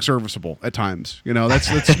with anything serviceable at times.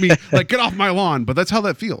 That's me. Like, get off my lawn. But that's how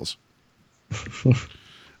that feels.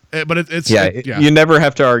 But it's you never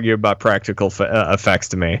have to argue about practical effects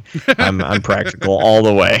to me. I'm practical all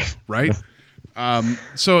the way. Right.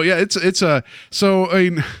 So yeah, it's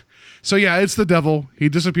the devil. He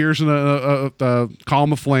disappears in a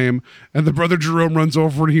column of flame, and the brother Jerome runs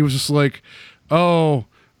over, and he was just like, "Oh,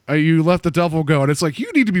 you let the devil go." And it's like,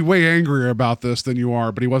 you need to be way angrier about this than you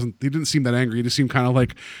are. But he didn't seem that angry. He just seemed kind of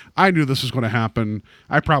like, I knew this was going to happen.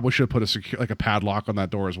 I probably should put a padlock on that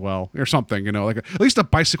door as well, or something, at least a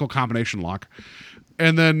bicycle combination lock.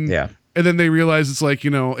 And then, they realize it's like,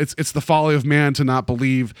 it's the folly of man to not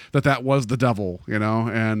believe that was the devil,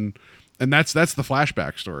 and that's the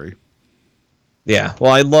flashback story. Yeah.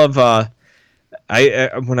 Well, I love,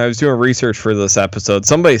 when I was doing research for this episode,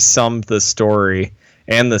 somebody summed the story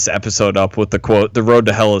and this episode up with the quote, "The road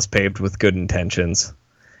to hell is paved with good intentions."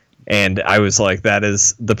 And I was like, that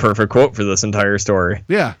is the perfect quote for this entire story.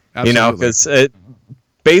 Yeah, absolutely. Because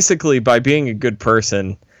basically by being a good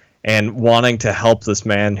person and wanting to help this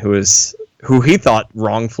man who he thought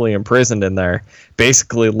wrongfully imprisoned in there,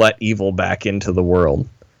 basically let evil back into the world.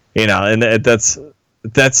 And that's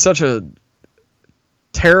such a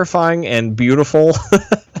terrifying and beautiful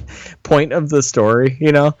point of the story,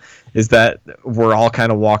 is that we're all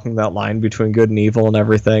kind of walking that line between good and evil and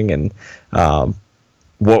everything, and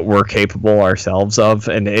what we're capable ourselves of.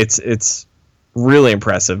 And it's really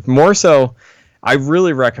impressive. More so, I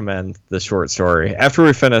really recommend the short story. After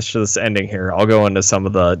we finish this ending here, I'll go into some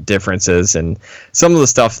of the differences and some of the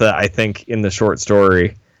stuff that I think in the short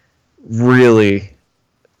story really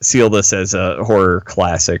seal this as a horror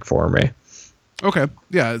classic for me. Okay.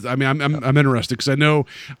 Yeah. I mean, I'm interested because I know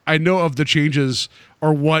of the changes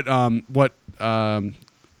or what Beaumont.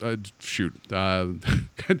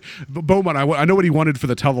 I know what he wanted for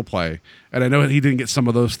the teleplay, and I know he didn't get some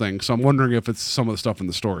of those things. So I'm wondering if it's some of the stuff in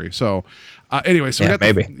the story. So anyway, so we got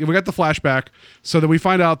the flashback. So then we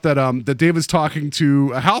find out that that David's talking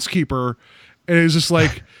to a housekeeper, and he's just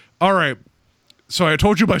like, "All right, so I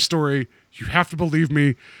told you my story. You have to believe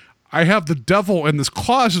me. I have the devil in this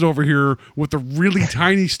closet over here with a really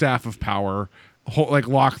tiny staff of power." Like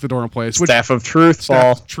lock the door in place. Staff of truth,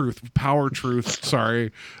 Paul. Truth, power, truth.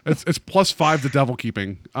 Sorry, it's +5 the devil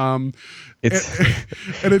keeping.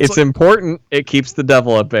 It's important. It keeps the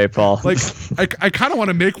devil at bay, Paul. Like I kind of want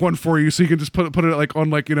to make one for you so you can just put it like on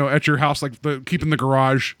like at your house, like keeping the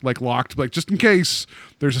garage like locked, like just in case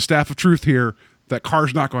there's a staff of truth here. That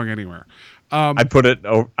car's not going anywhere. I put it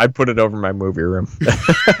over my movie room.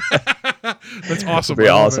 That's awesome. It'd be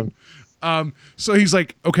awesome. So he's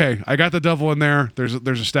like, okay, I got the devil in there. There's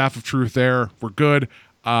a staff of truth there. We're good.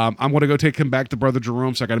 I'm going to go take him back to Brother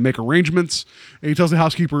Jerome. So I got to make arrangements. And he tells the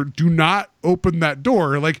housekeeper, do not open that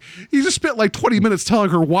door. Like he just spent like 20 minutes telling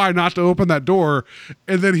her why not to open that door.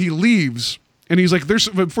 And then he leaves. And he's like,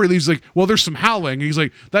 before he leaves, he's like, well, there's some howling. And he's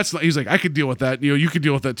like, he's like, I could deal with that. You could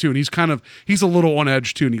deal with that too. And he's a little on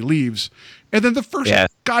edge too. And he leaves. And then the first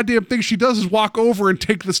goddamn thing she does is walk over and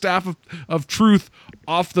take the staff of truth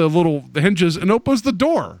off the hinges and opens the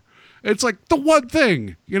door. It's like the one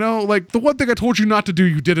thing, like the one thing I told you not to do,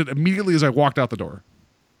 you did it immediately as I walked out the door.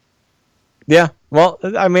 Yeah. Well,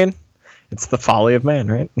 I mean, it's the folly of man,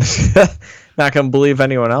 right? Not going to believe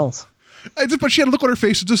anyone else. But she had a look on her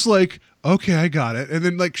face, just like, okay, I got it. And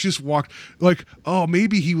then like she just walked like, oh,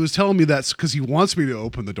 maybe he was telling me that's because he wants me to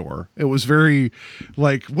open the door. It was very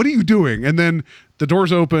like, what are you doing? And then the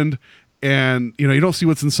door's opened and you don't see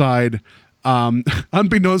what's inside.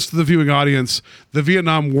 Unbeknownst to the viewing audience, the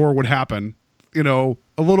Vietnam War would happen, a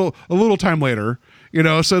little time later,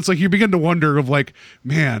 so it's like you begin to wonder of like,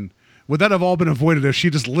 man, would that have all been avoided if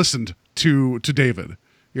she just listened to David,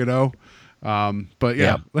 But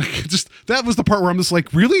yeah, like just that was the part where I'm just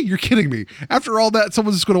like, really? You're kidding me. After all that,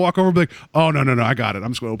 someone's just going to walk over and be like, oh, no, I got it. I'm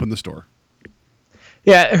just going to open this door.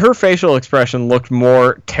 Yeah, her facial expression looked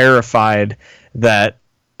more terrified that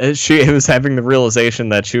she was having the realization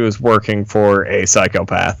that she was working for a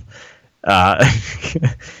psychopath.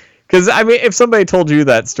 Because, I mean, if somebody told you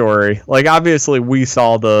that story, like obviously we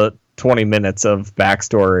saw the 20 minutes of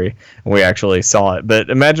backstory and we actually saw it, but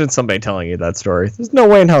imagine somebody telling you that story. There's no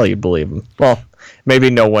way in hell you'd believe them. Well, maybe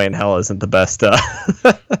no way in hell isn't the best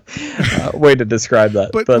way to describe that.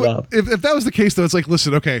 But if that was the case, though, it's like,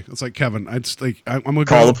 listen, okay, it's like, Kevin, I'm gonna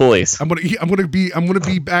call the police. I'm gonna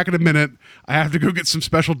be back in a minute. I have to go get some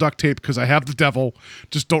special duct tape because I have the devil.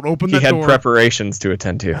 Just don't open that door. He had preparations to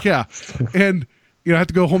attend to. Yeah, and I have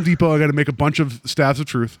to go Home Depot. I got to make a bunch of staffs of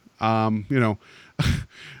truth.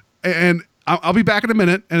 And I'll be back in a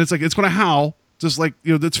minute, and it's like it's going to howl, just like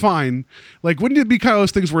that's fine. Like, wouldn't it be kind of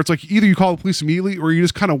those things where it's like either you call the police immediately or you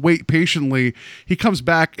just kind of wait patiently. He comes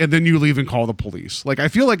back, and then you leave and call the police. Like, I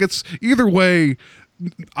feel like it's either way.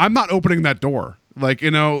 I'm not opening that door. Like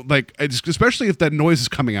especially if that noise is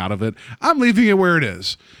coming out of it, I'm leaving it where it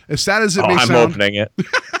is. As sad as it may sound, I'm opening it.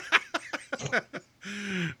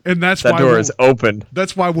 And that's that why door is open.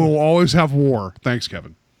 That's why we'll always have war. Thanks,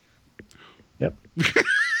 Kevin. Yep.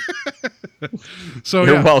 So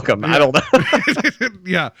you're welcome. Yeah. I don't know.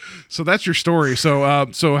 Yeah. So that's your story. So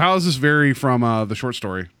how does this vary from the short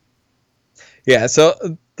story? Yeah. So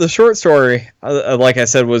the short story, like I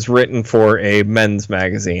said, was written for a men's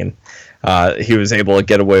magazine. He was able to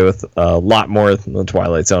get away with a lot more than the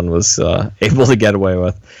Twilight Zone was able to get away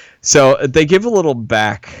with. So they give a little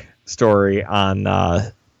back story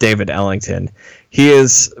on David Ellington. He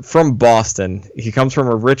is from Boston. He comes from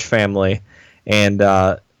a rich family, and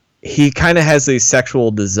he kind of has these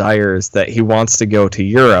sexual desires that he wants to go to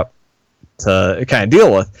Europe to kind of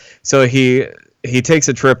deal with. So he takes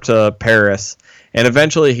a trip to Paris, and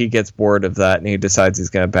eventually he gets bored of that, and he decides he's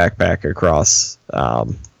going to backpack across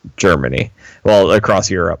Germany,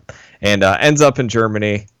 across Europe, and ends up in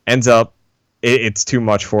Germany. It's too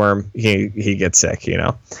much for him. He gets sick,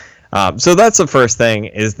 So that's the first thing,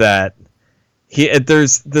 is that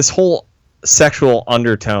there's this whole sexual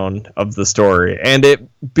undertone of the story, and it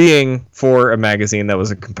being for a magazine that was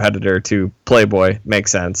a competitor to Playboy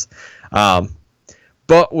makes sense.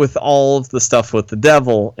 But with all of the stuff with the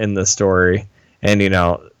devil in the story, and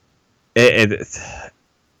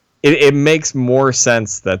it makes more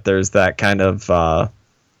sense that there's that kind of not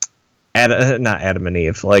Adam and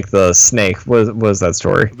Eve, like the snake. What was that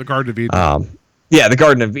story? The Garden of Eden. Yeah, the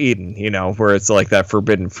Garden of Eden, where it's like that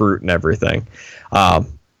forbidden fruit and everything.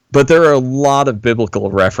 But there are a lot of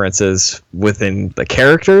biblical references within the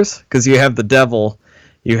characters, because you have the devil,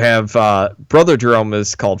 you have Brother Jerome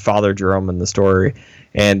is called Father Jerome in the story,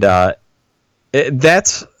 and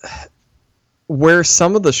that's where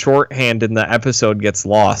some of the shorthand in the episode gets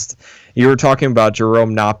lost. You were talking about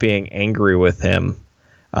Jerome not being angry with him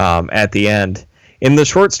at the end. In the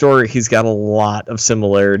short story, he's got a lot of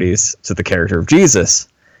similarities to the character of Jesus,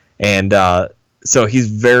 and so he's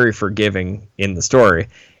very forgiving in the story.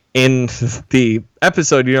 In the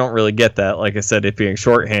episode, you don't really get that. Like I said, it being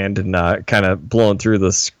shorthand and kind of blowing through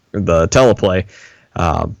the teleplay,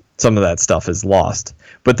 some of that stuff is lost.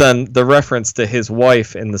 But then the reference to his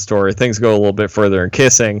wife in the story, things go a little bit further in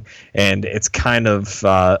kissing, and it's kind of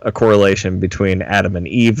a correlation between Adam and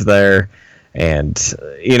Eve there, and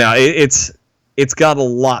it's got a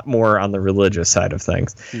lot more on the religious side of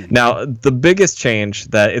things. Now, the biggest change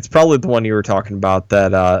that it's probably the one you were talking about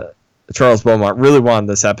that Charles Beaumont really wanted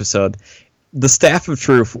this episode. The Staff of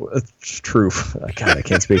Truth. God, I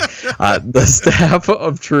can't speak. The Staff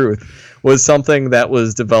of Truth was something that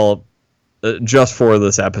was developed just for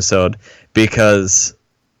this episode, because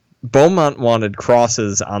Beaumont wanted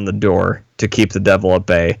crosses on the door to keep the devil at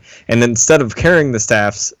bay, and instead of carrying the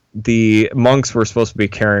staffs, the monks were supposed to be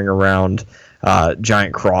carrying around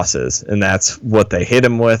giant crosses, and that's what they hit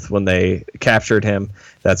him with when they captured him.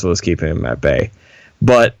 That's what was keeping him at bay.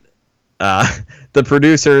 But the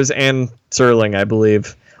producers and Serling, I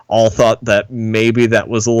believe, all thought that maybe that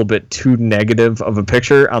was a little bit too negative of a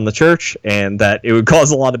picture on the church, and that it would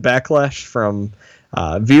cause a lot of backlash from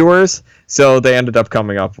viewers. So they ended up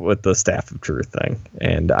coming up with the Staff of Truth thing.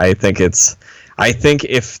 And I think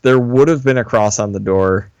if there would have been a cross on the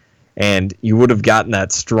door, and you would have gotten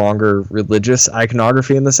that stronger religious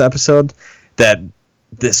iconography in this episode, that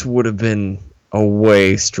this would have been a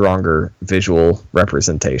way stronger visual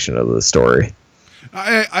representation of the story.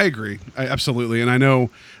 I agree. Absolutely. And I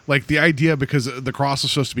know, like, the idea, because the cross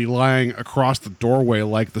is supposed to be lying across the doorway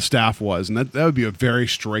like the staff was, and that would be a very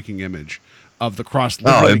striking image of the cross.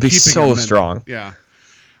 Oh, it'd be so strong. Yeah.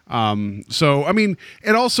 So, I mean,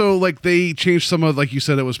 and also, like, they changed some of, like you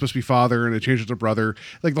said, it was supposed to be father, and it changed it to brother.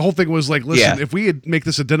 Like, the whole thing was like, listen, if we make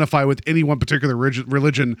this identify with any one particular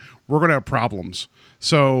religion, we're going to have problems.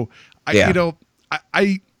 So,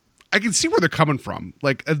 I can see where they're coming from.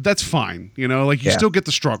 Like, that's fine. Like, you still get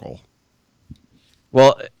the struggle.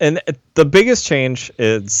 Well, and the biggest change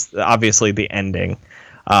is obviously the ending.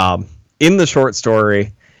 In the short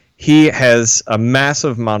story, he has a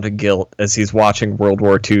massive amount of guilt as he's watching World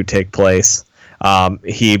War II take place.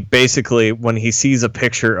 He basically, when he sees a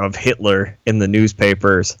picture of Hitler in the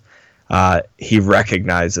newspapers, he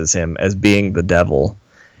recognizes him as being the devil.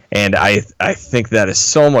 And I think that is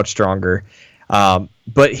so much stronger.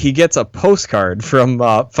 But he gets a postcard from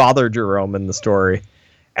Father Jerome in the story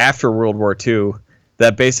after World War II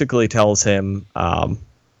that basically tells him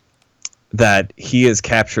that he has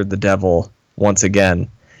captured the devil once again,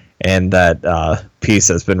 and that peace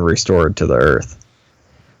has been restored to the earth.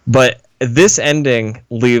 But this ending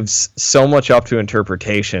leaves so much up to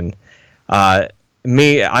interpretation. I'm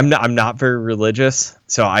not very religious,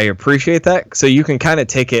 so I appreciate that. So you can kind of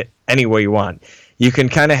take it any way you want. You can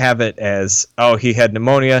kind of have it as, oh, he had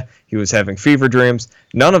pneumonia, he was having fever dreams.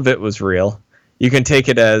 None of it was real. You can take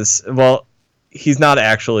it as, well, he's not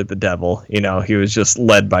actually the devil. He was just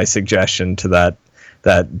led by suggestion to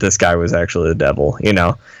that this guy was actually the devil,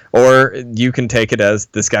 Or you can take it as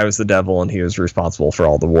this guy was the devil and he was responsible for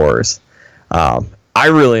all the wars. I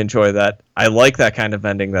really enjoy that. I like that kind of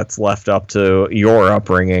ending that's left up to your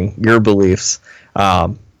upbringing, your beliefs.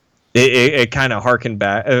 It kind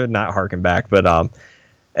of not harken back, but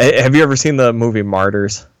have you ever seen the movie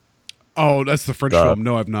Martyrs? Oh, that's the French film.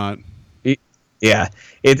 No, I've not. Yeah,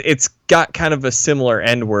 it's got kind of a similar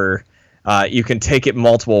end where you can take it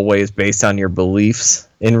multiple ways based on your beliefs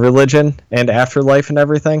in religion and afterlife and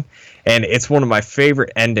everything. And it's one of my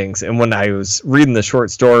favorite endings. And when I was reading the short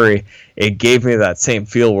story, it gave me that same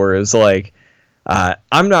feel where it was like,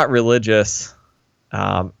 I'm not religious.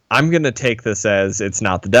 I'm going to take this as it's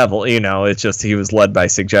not the devil. It's just he was led by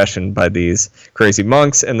suggestion by these crazy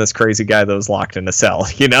monks and this crazy guy that was locked in a cell,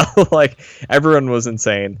 like everyone was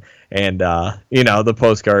insane. And, the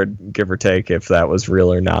postcard, give or take if that was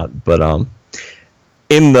real or not. But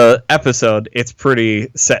in the episode, it's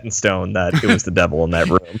pretty set in stone that it was the devil in that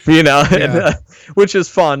room, and, which is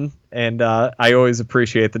fun. And I always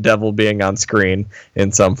appreciate the devil being on screen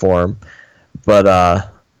in some form.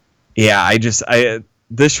 But this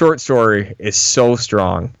short story is so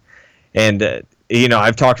strong. And,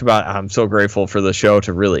 I've talked about, I'm so grateful for the show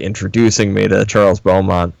to really introducing me to Charles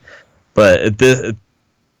Beaumont. But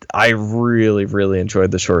I really, really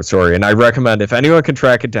enjoyed the short story, and I recommend if anyone can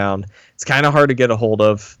track it down. It's kind of hard to get a hold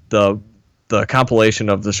of. The compilation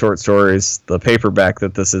of the short stories, the paperback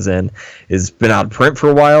that this is in, has been out of print for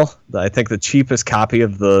a while. I think the cheapest copy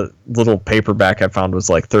of the little paperback I found was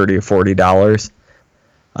like $30 or $40.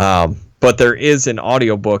 But there is an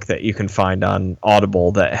audiobook that you can find on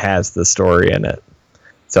Audible that has the story in it.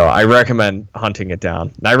 So I recommend hunting it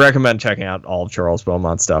down. And I recommend checking out all of Charles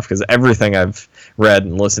Beaumont stuff because everything I've read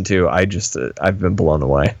and listened to, I've been blown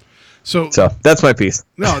away. So that's my piece.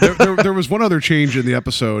 No, there was one other change in the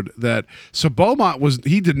episode so Beaumont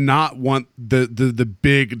he did not want the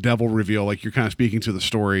big devil reveal like you're kind of speaking to the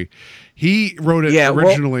story. He wrote it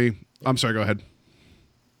originally. I'm sorry, go ahead.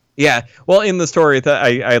 Yeah, well, in the story that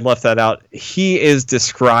I left that out. He is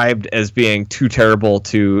described as being too terrible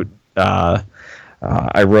to.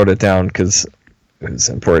 I wrote it down because it was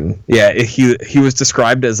important. Yeah, he was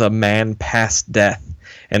described as a man past death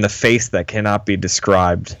and a face that cannot be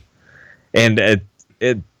described. And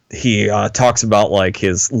he talks about like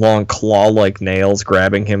his long claw-like nails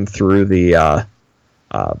grabbing him through the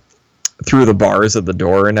bars of the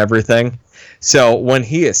door and everything. So when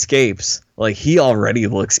he escapes, like he already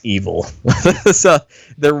looks evil. So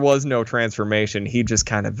there was no transformation. He just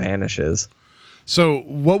kind of vanishes. So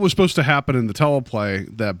what was supposed to happen in the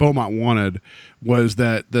teleplay that Beaumont wanted was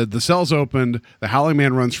that the cell's opened, the Howling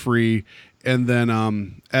Man runs free, and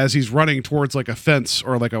then as he's running towards like a fence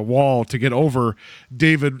or like a wall to get over,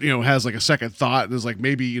 David, has like a second thought and is like,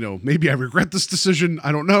 maybe I regret this decision.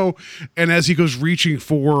 I don't know. And as he goes reaching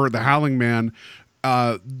for the Howling Man,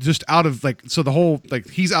 just out of so the whole,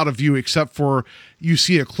 he's out of view except for you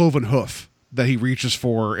see a cloven hoof that he reaches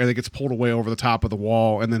for and it gets pulled away over the top of the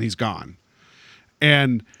wall and then he's gone.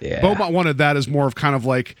 And Beaumont wanted that as more of kind of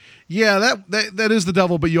like, that is the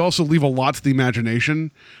devil, but you also leave a lot to the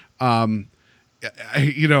imagination. I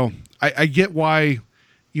get why,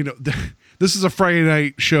 this is a Friday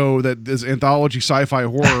night show that is anthology sci-fi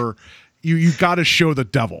horror. You got to show the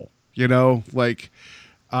devil, So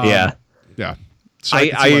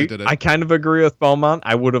I kind of agree with Beaumont.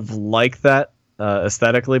 I would have liked that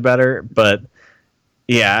aesthetically better, but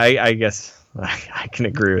I guess I can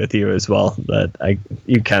agree with you as well that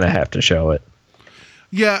you kind of have to show it.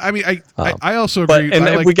 Yeah, I mean, I also agree.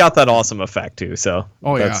 And we got that awesome effect too, so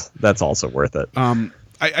that's also worth it.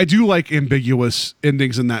 I do like ambiguous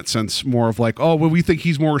endings in that sense, more of like, we think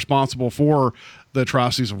he's more responsible for the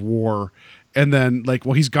atrocities of war, and then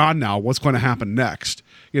he's gone now. What's going to happen next?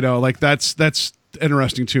 That's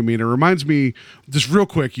interesting to me, and it reminds me just real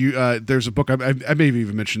quick. There's a book I may have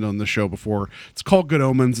even mentioned on the show before. It's called Good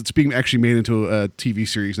Omens. It's being actually made into a TV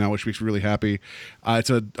series now, which makes me really happy. It's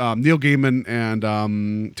a Neil Gaiman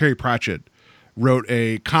and Terry Pratchett wrote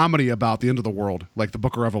a comedy about the end of the world, like the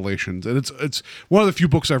Book of Revelations, and it's one of the few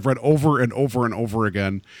books I've read over and over and over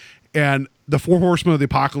again. And the four horsemen of the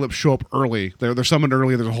apocalypse show up early. They're summoned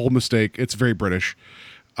early. There's a whole mistake. It's very British.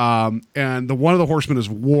 And one of the horsemen is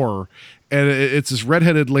war, and it's this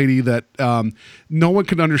redheaded lady that no one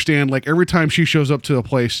can understand. Like every time she shows up to a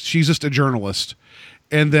place, she's just a journalist,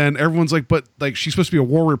 and then everyone's like, but she's supposed to be a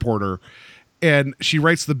war reporter, and she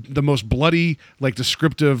writes the most bloody,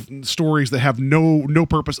 descriptive stories that have no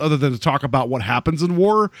purpose other than to talk about what happens in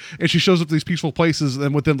war. And she shows up to these peaceful places,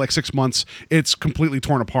 and within 6 months, it's completely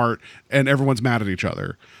torn apart, and everyone's mad at each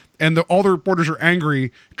other, and all the reporters are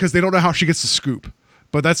angry because they don't know how she gets the scoop.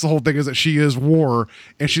 But that's the whole thing, is that she is war,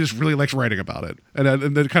 and she just really likes writing about it. And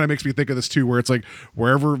it kind of makes me think of this too, where it's like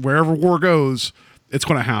wherever war goes, it's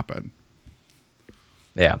going to happen.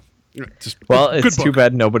 Yeah. It's too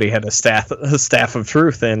bad nobody had a staff of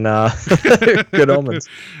truth in Good Omens.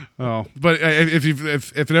 Oh, but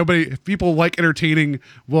if people like entertaining,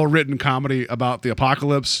 well-written comedy about the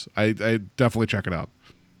apocalypse, I definitely check it out.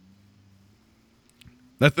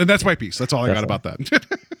 That's my piece. That's all I got about that.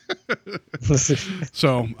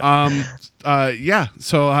 So,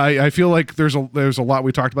 So I feel like there's a lot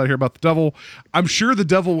we talked about here about the devil. I'm sure the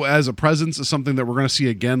devil as a presence is something that we're going to see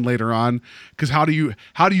again later on. Because how do you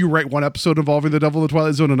write one episode involving the devil in the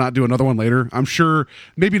Twilight Zone and not do another one later? I'm sure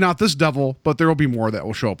maybe not this devil, but there will be more that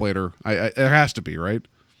will show up later. There has to be, right?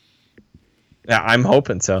 Yeah, I'm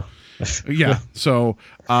hoping so. Yeah. So,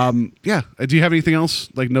 do you have anything else,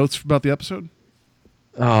 notes about the episode?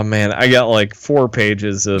 Oh man, I got like 4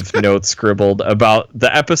 pages of notes scribbled about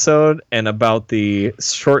the episode and about the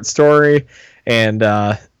short story. And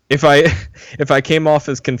if I came off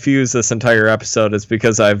as confused this entire episode, it's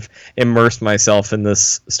because I've immersed myself in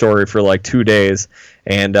this story for like 2 days,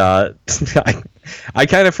 and I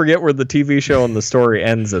kind of forget where the TV show and the story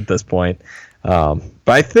ends at this point. But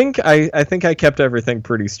I think I kept everything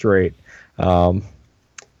pretty straight.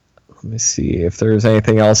 Let me see if there's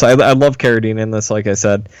anything else. I love Carradine in this. Like I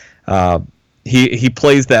said, he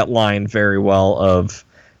plays that line very well of,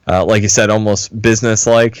 like you said, almost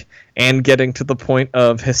businesslike and getting to the point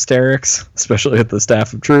of hysterics, especially with the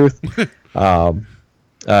Staff of Truth.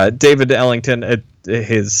 David Ellington,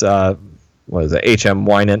 his what is it, H.M.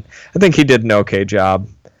 Wynant. I think he did an okay job.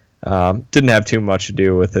 Didn't have too much to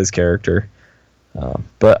do with his character,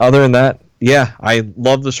 but other than that, yeah, I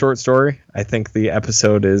love the short story. I think the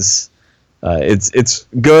episode is, it's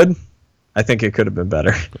good. I think it could have been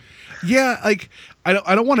better. Yeah, like I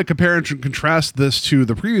don't want to compare and contrast this to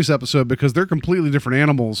the previous episode because they're completely different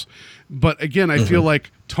animals. But again, I feel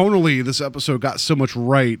like tonally this episode got so much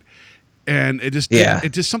right, and it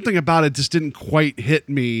just something about it just didn't quite hit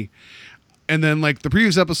me. And then like the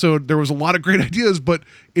previous episode, there was a lot of great ideas, but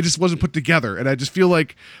it just wasn't put together. And I just feel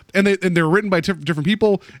like, and they were written by different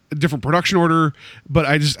people, different production order. But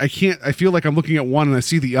I feel like I'm looking at one and I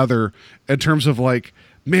see the other in terms of like,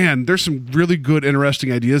 man, there's some really good,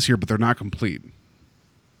 interesting ideas here, but they're not complete.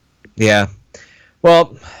 Yeah.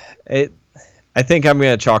 Well, I think I'm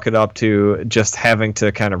going to chalk it up to just having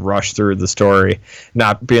to kind of rush through the story,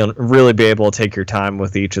 not really be able to take your time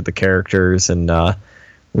with each of the characters, and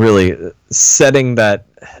really setting that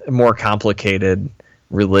more complicated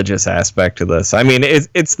religious aspect to this. I mean,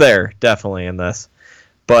 it's there definitely in this,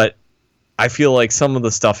 but I feel like some of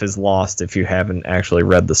the stuff is lost if you haven't actually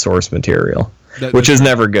read the source material, which is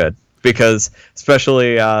never good, because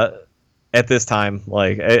especially at this time,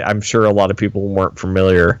 like I'm sure a lot of people weren't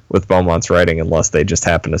familiar with Beaumont's writing unless they just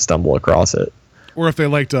happened to stumble across it. Or if they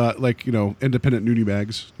liked, independent nudie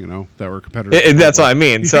bags, that were competitors. That's what I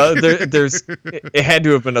mean. So it had to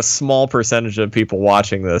have been a small percentage of people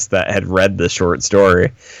watching this that had read the short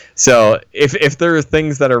story. So if there are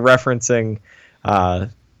things that are referencing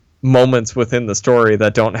moments within the story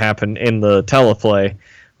that don't happen in the teleplay,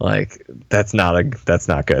 like that's not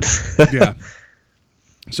good. Yeah.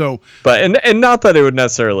 So, but and not that it would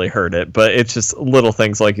necessarily hurt it, but it's just little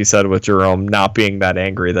things like you said with Jerome not being that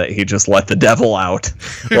angry that he just let the devil out,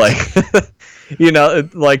 like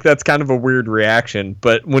like that's kind of a weird reaction.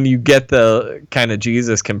 But when you get the kind of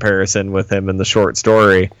Jesus comparison with him in the short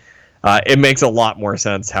story, it makes a lot more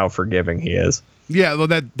sense how forgiving he is. Yeah, well,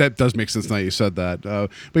 that does make sense now you said that. But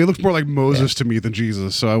he looks more like Moses to me than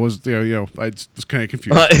Jesus, so I was, I was kind of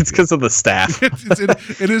confused. It's because of the staff.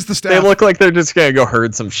 It is the staff. They look like they're just gonna go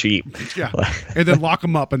herd some sheep. Yeah, and then lock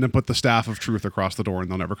them up, and then put the staff of truth across the door,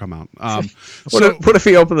 and they'll never come out. What if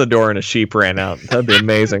he opened the door and a sheep ran out? That'd be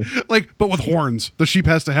amazing. But with horns. The sheep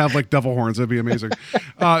has to have like devil horns. That'd be amazing.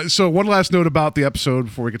 So one last note about the episode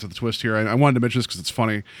before we get to the twist here. I wanted to mention this because it's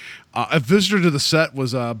funny. A visitor to the set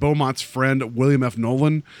was Beaumont's friend, William F.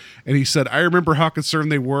 Nolan, and he said, I remember how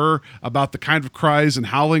concerned they were about the kind of cries and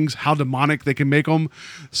howlings, how demonic they can make them.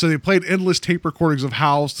 So they played endless tape recordings of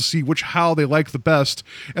howls to see which howl they liked the best,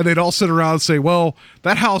 and they'd all sit around and say, well,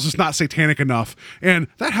 that howl's is not satanic enough, and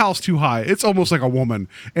that howl's too high. It's almost like a woman.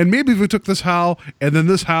 And maybe if we took this howl, and then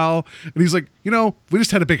this howl, and he's like, we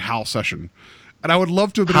just had a big howl session. And I would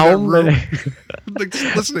love to have been in that room, like,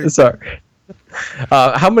 just listening. Sorry.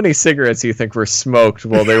 How many cigarettes do you think were smoked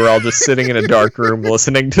while they were all just sitting in a dark room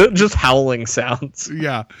listening to just howling sounds?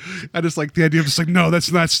 Yeah, I just like the idea of just like, no,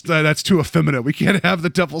 that's too effeminate. We can't have the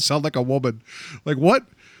devil sound like a woman. Like what?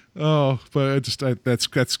 Oh, but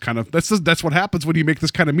that's what happens when you make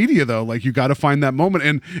this kind of media, though. Like you got to find that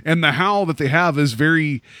moment, and the howl that they have is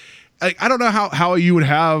very. I don't know how you would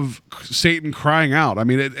have Satan crying out. I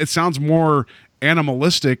mean, it sounds more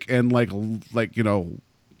animalistic and like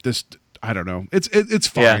this. I don't know. It's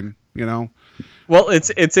fine, Well,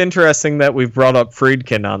 it's interesting that we've brought up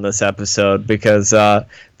Friedkin on this episode because the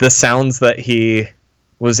sounds that he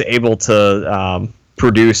was able to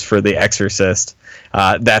produce for The Exorcist,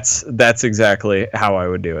 that's exactly how I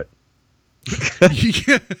would do it.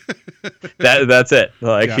 That's it.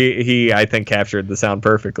 Like he I think captured the sound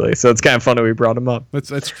perfectly. So it's kind of funny we brought him up.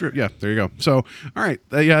 That's true. Yeah, there you go. So all right,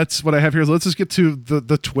 that's what I have here. Let's just get to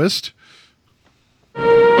the twist.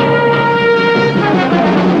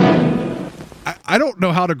 I don't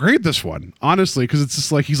know how to grade this one, honestly, because it's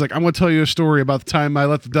just like he's like, I'm going to tell you a story about the time I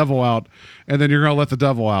let the devil out, and then you're going to let the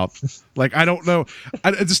devil out. Like, I don't know.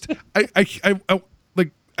 I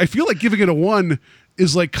feel like giving it a 1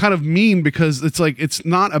 is like kind of mean because it's like it's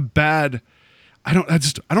not a bad. I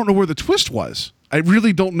don't know where the twist was. I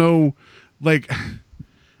really don't know. Like,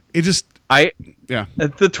 it just. Yeah.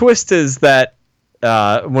 The twist is that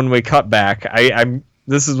when we cut back,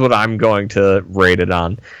 this is what I'm going to rate it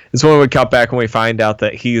on. Is when we cut back and we find out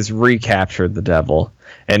that he's recaptured the devil,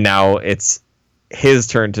 and now it's his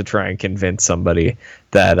turn to try and convince somebody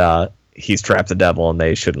that he's trapped the devil and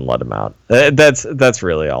they shouldn't let him out. That's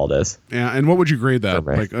really all it is. Yeah. And what would you grade that?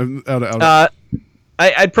 Like,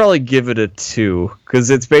 I'd probably give it a 2 because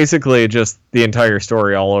it's basically just the entire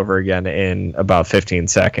story all over again in about 15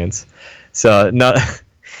 seconds. So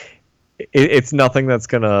it's nothing that's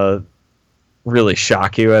gonna really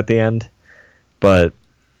shock you at the end. But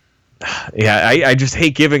yeah, I just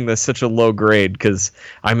hate giving this such a low grade because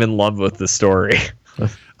I'm in love with the story.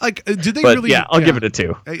 Like, did they but really? Yeah, I'll give it a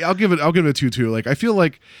 2. I'll give it a 2 too. Like, I feel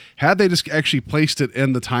like had they just actually placed it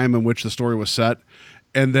in the time in which the story was set,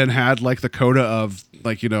 and then had like the coda of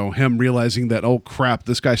like, you know, him realizing that, oh crap,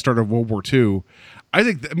 this guy started World War II.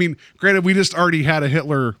 I mean, granted, we just already had a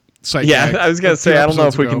Hitler site. Yeah, I was gonna say, I don't know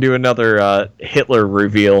if we can do another Hitler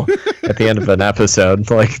reveal at the end of an episode,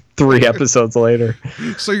 like 3 episodes later.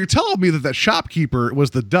 So you're telling me that shopkeeper was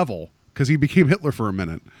the devil because he became Hitler for a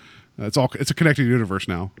minute. It's a connected universe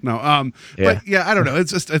now. No, yeah. But yeah, I don't know.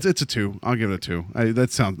 It's a 2. I'll give it a 2.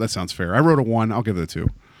 That sounds fair. I wrote a 1. I'll give it a 2.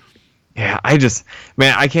 Yeah, I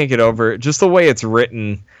can't get over it. Just the way it's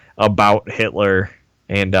written about Hitler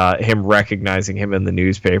and him recognizing him in the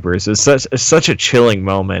newspapers is such a chilling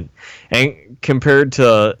moment. And compared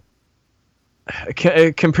to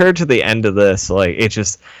the end of this, like, it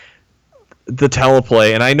just, the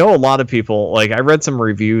teleplay. And I know a lot of people, like, I read some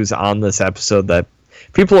reviews on this episode that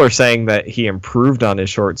people are saying that he improved on his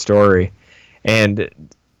short story, and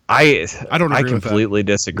I completely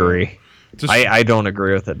disagree. I don't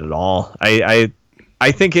agree with it at all. I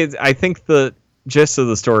think the gist of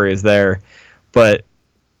the story is there, but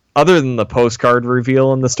other than the postcard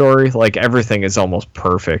reveal in the story, like, everything is almost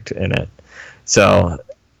perfect in it. So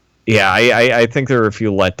yeah, I think there are a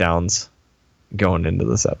few letdowns going into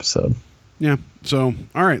this episode. Yeah. So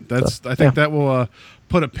all right, that will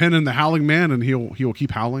put a pin in the Howling Man, and he will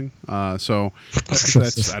keep howling. So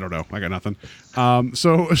that's I don't know. I got nothing.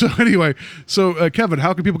 So anyway, Kevin,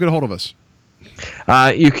 how can people get a hold of us?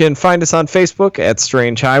 You can find us on Facebook at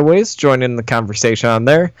Strange Highways. Join in the conversation on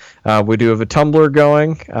there. We do have a Tumblr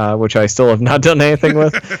going, which I still have not done anything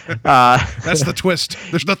with. That's the twist.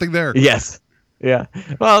 There's nothing there. Yes. Yeah.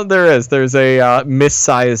 Well, there is. There's a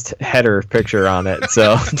missized header picture on it.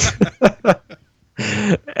 So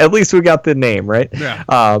at least we got the name, right?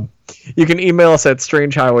 Yeah. You can email us at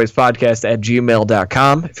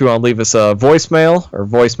strangehighwayspodcast@gmail.com if you want to leave us a voicemail or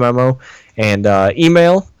voice memo and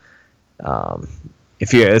email.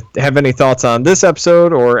 If you have any thoughts on this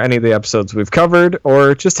episode or any of the episodes we've covered,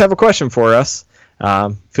 or just have a question for us,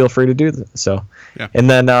 feel free to do so. Yeah. And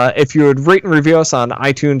then if you would rate and review us on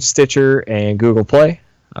iTunes, Stitcher, and Google Play,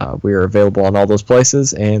 we are available on all those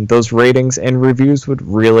places, and those ratings and reviews would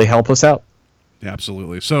really help us out. Yeah,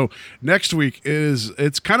 absolutely. So next week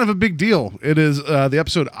it's kind of a big deal. It is the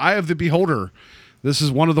episode Eye of the Beholder. This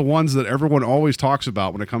is one of the ones that everyone always talks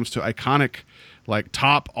about when it comes to iconic, like,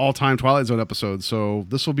 top all-time Twilight Zone episodes. So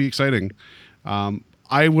this will be exciting.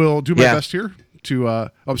 I will do my best here to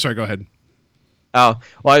I'm sorry, go ahead. Oh,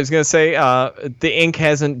 well, I was going to say the ink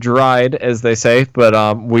hasn't dried, as they say,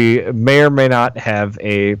 but we may or may not have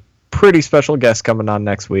a pretty special guest coming on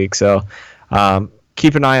next week. So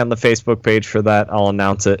keep an eye on the Facebook page for that. I'll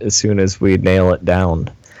announce it as soon as we nail it down.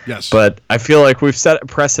 Yes. But I feel like we've set a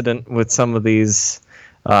precedent with some of these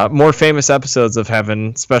more famous episodes of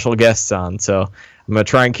having special guests on. So I'm going to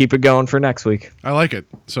try and keep it going for next week. I like it.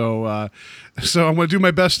 So I'm going to do my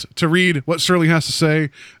best to read what Serling has to say,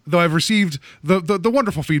 though I've received the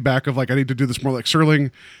wonderful feedback of, like, I need to do this more like Serling.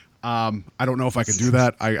 I don't know if I can do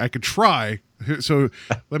that. I could try. So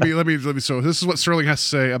let me. So this is what Serling has to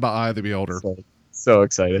say about Eye of the Beholder. So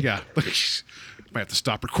excited. Yeah. Might have to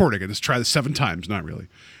stop recording and just try this 7 times. Not really.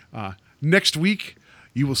 Next week,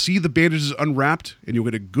 you will see the bandages unwrapped, and you'll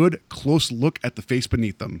get a good, close look at the face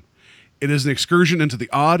beneath them. It is an excursion into the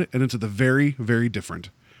odd and into the very, very different.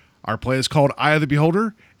 Our play is called Eye of the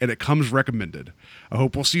Beholder, and it comes recommended. I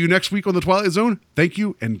hope we'll see you next week on The Twilight Zone. Thank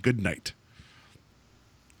you, and good night.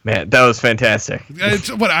 Man, that was fantastic.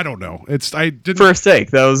 It's what I don't know. I didn't first take.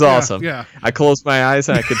 That was awesome. Yeah. I closed my eyes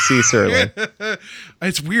and I could see Serling.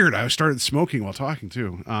 It's weird. I started smoking while talking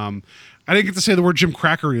too. I didn't get to say the word Jim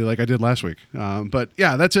Crackery like I did last week. But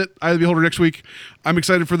yeah, that's it. Eye of the Beholder next week. I'm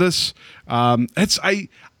excited for this. I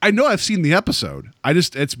know I've seen the episode.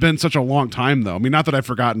 It's been such a long time though. I mean, not that I've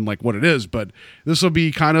forgotten like what it is, but this will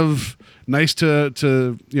be kind of nice to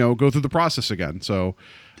go through the process again. So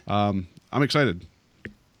I'm excited.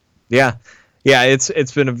 Yeah. Yeah,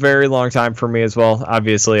 it's been a very long time for me as well.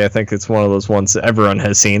 Obviously, I think it's one of those ones that everyone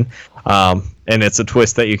has seen, and it's a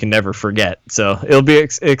twist that you can never forget. So it'll be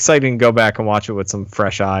exciting to go back and watch it with some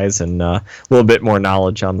fresh eyes and a little bit more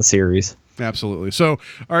knowledge on the series. Absolutely. So,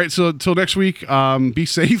 all right. So until next week, be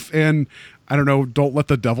safe and I don't know, don't let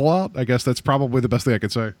the devil out. I guess that's probably the best thing I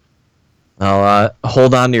could say. I'll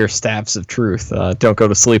hold on to your staffs of truth. Don't go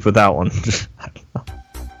to sleep without one.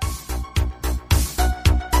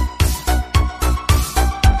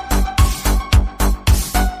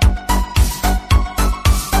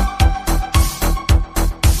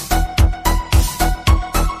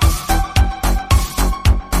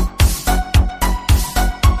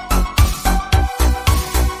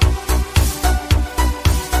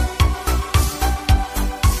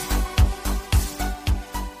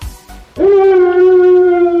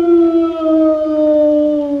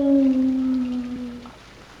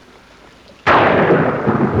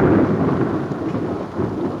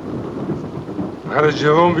 Father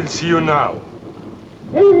Jerome will see you now.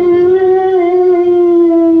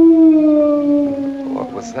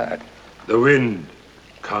 What was that? The wind.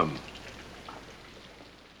 Come.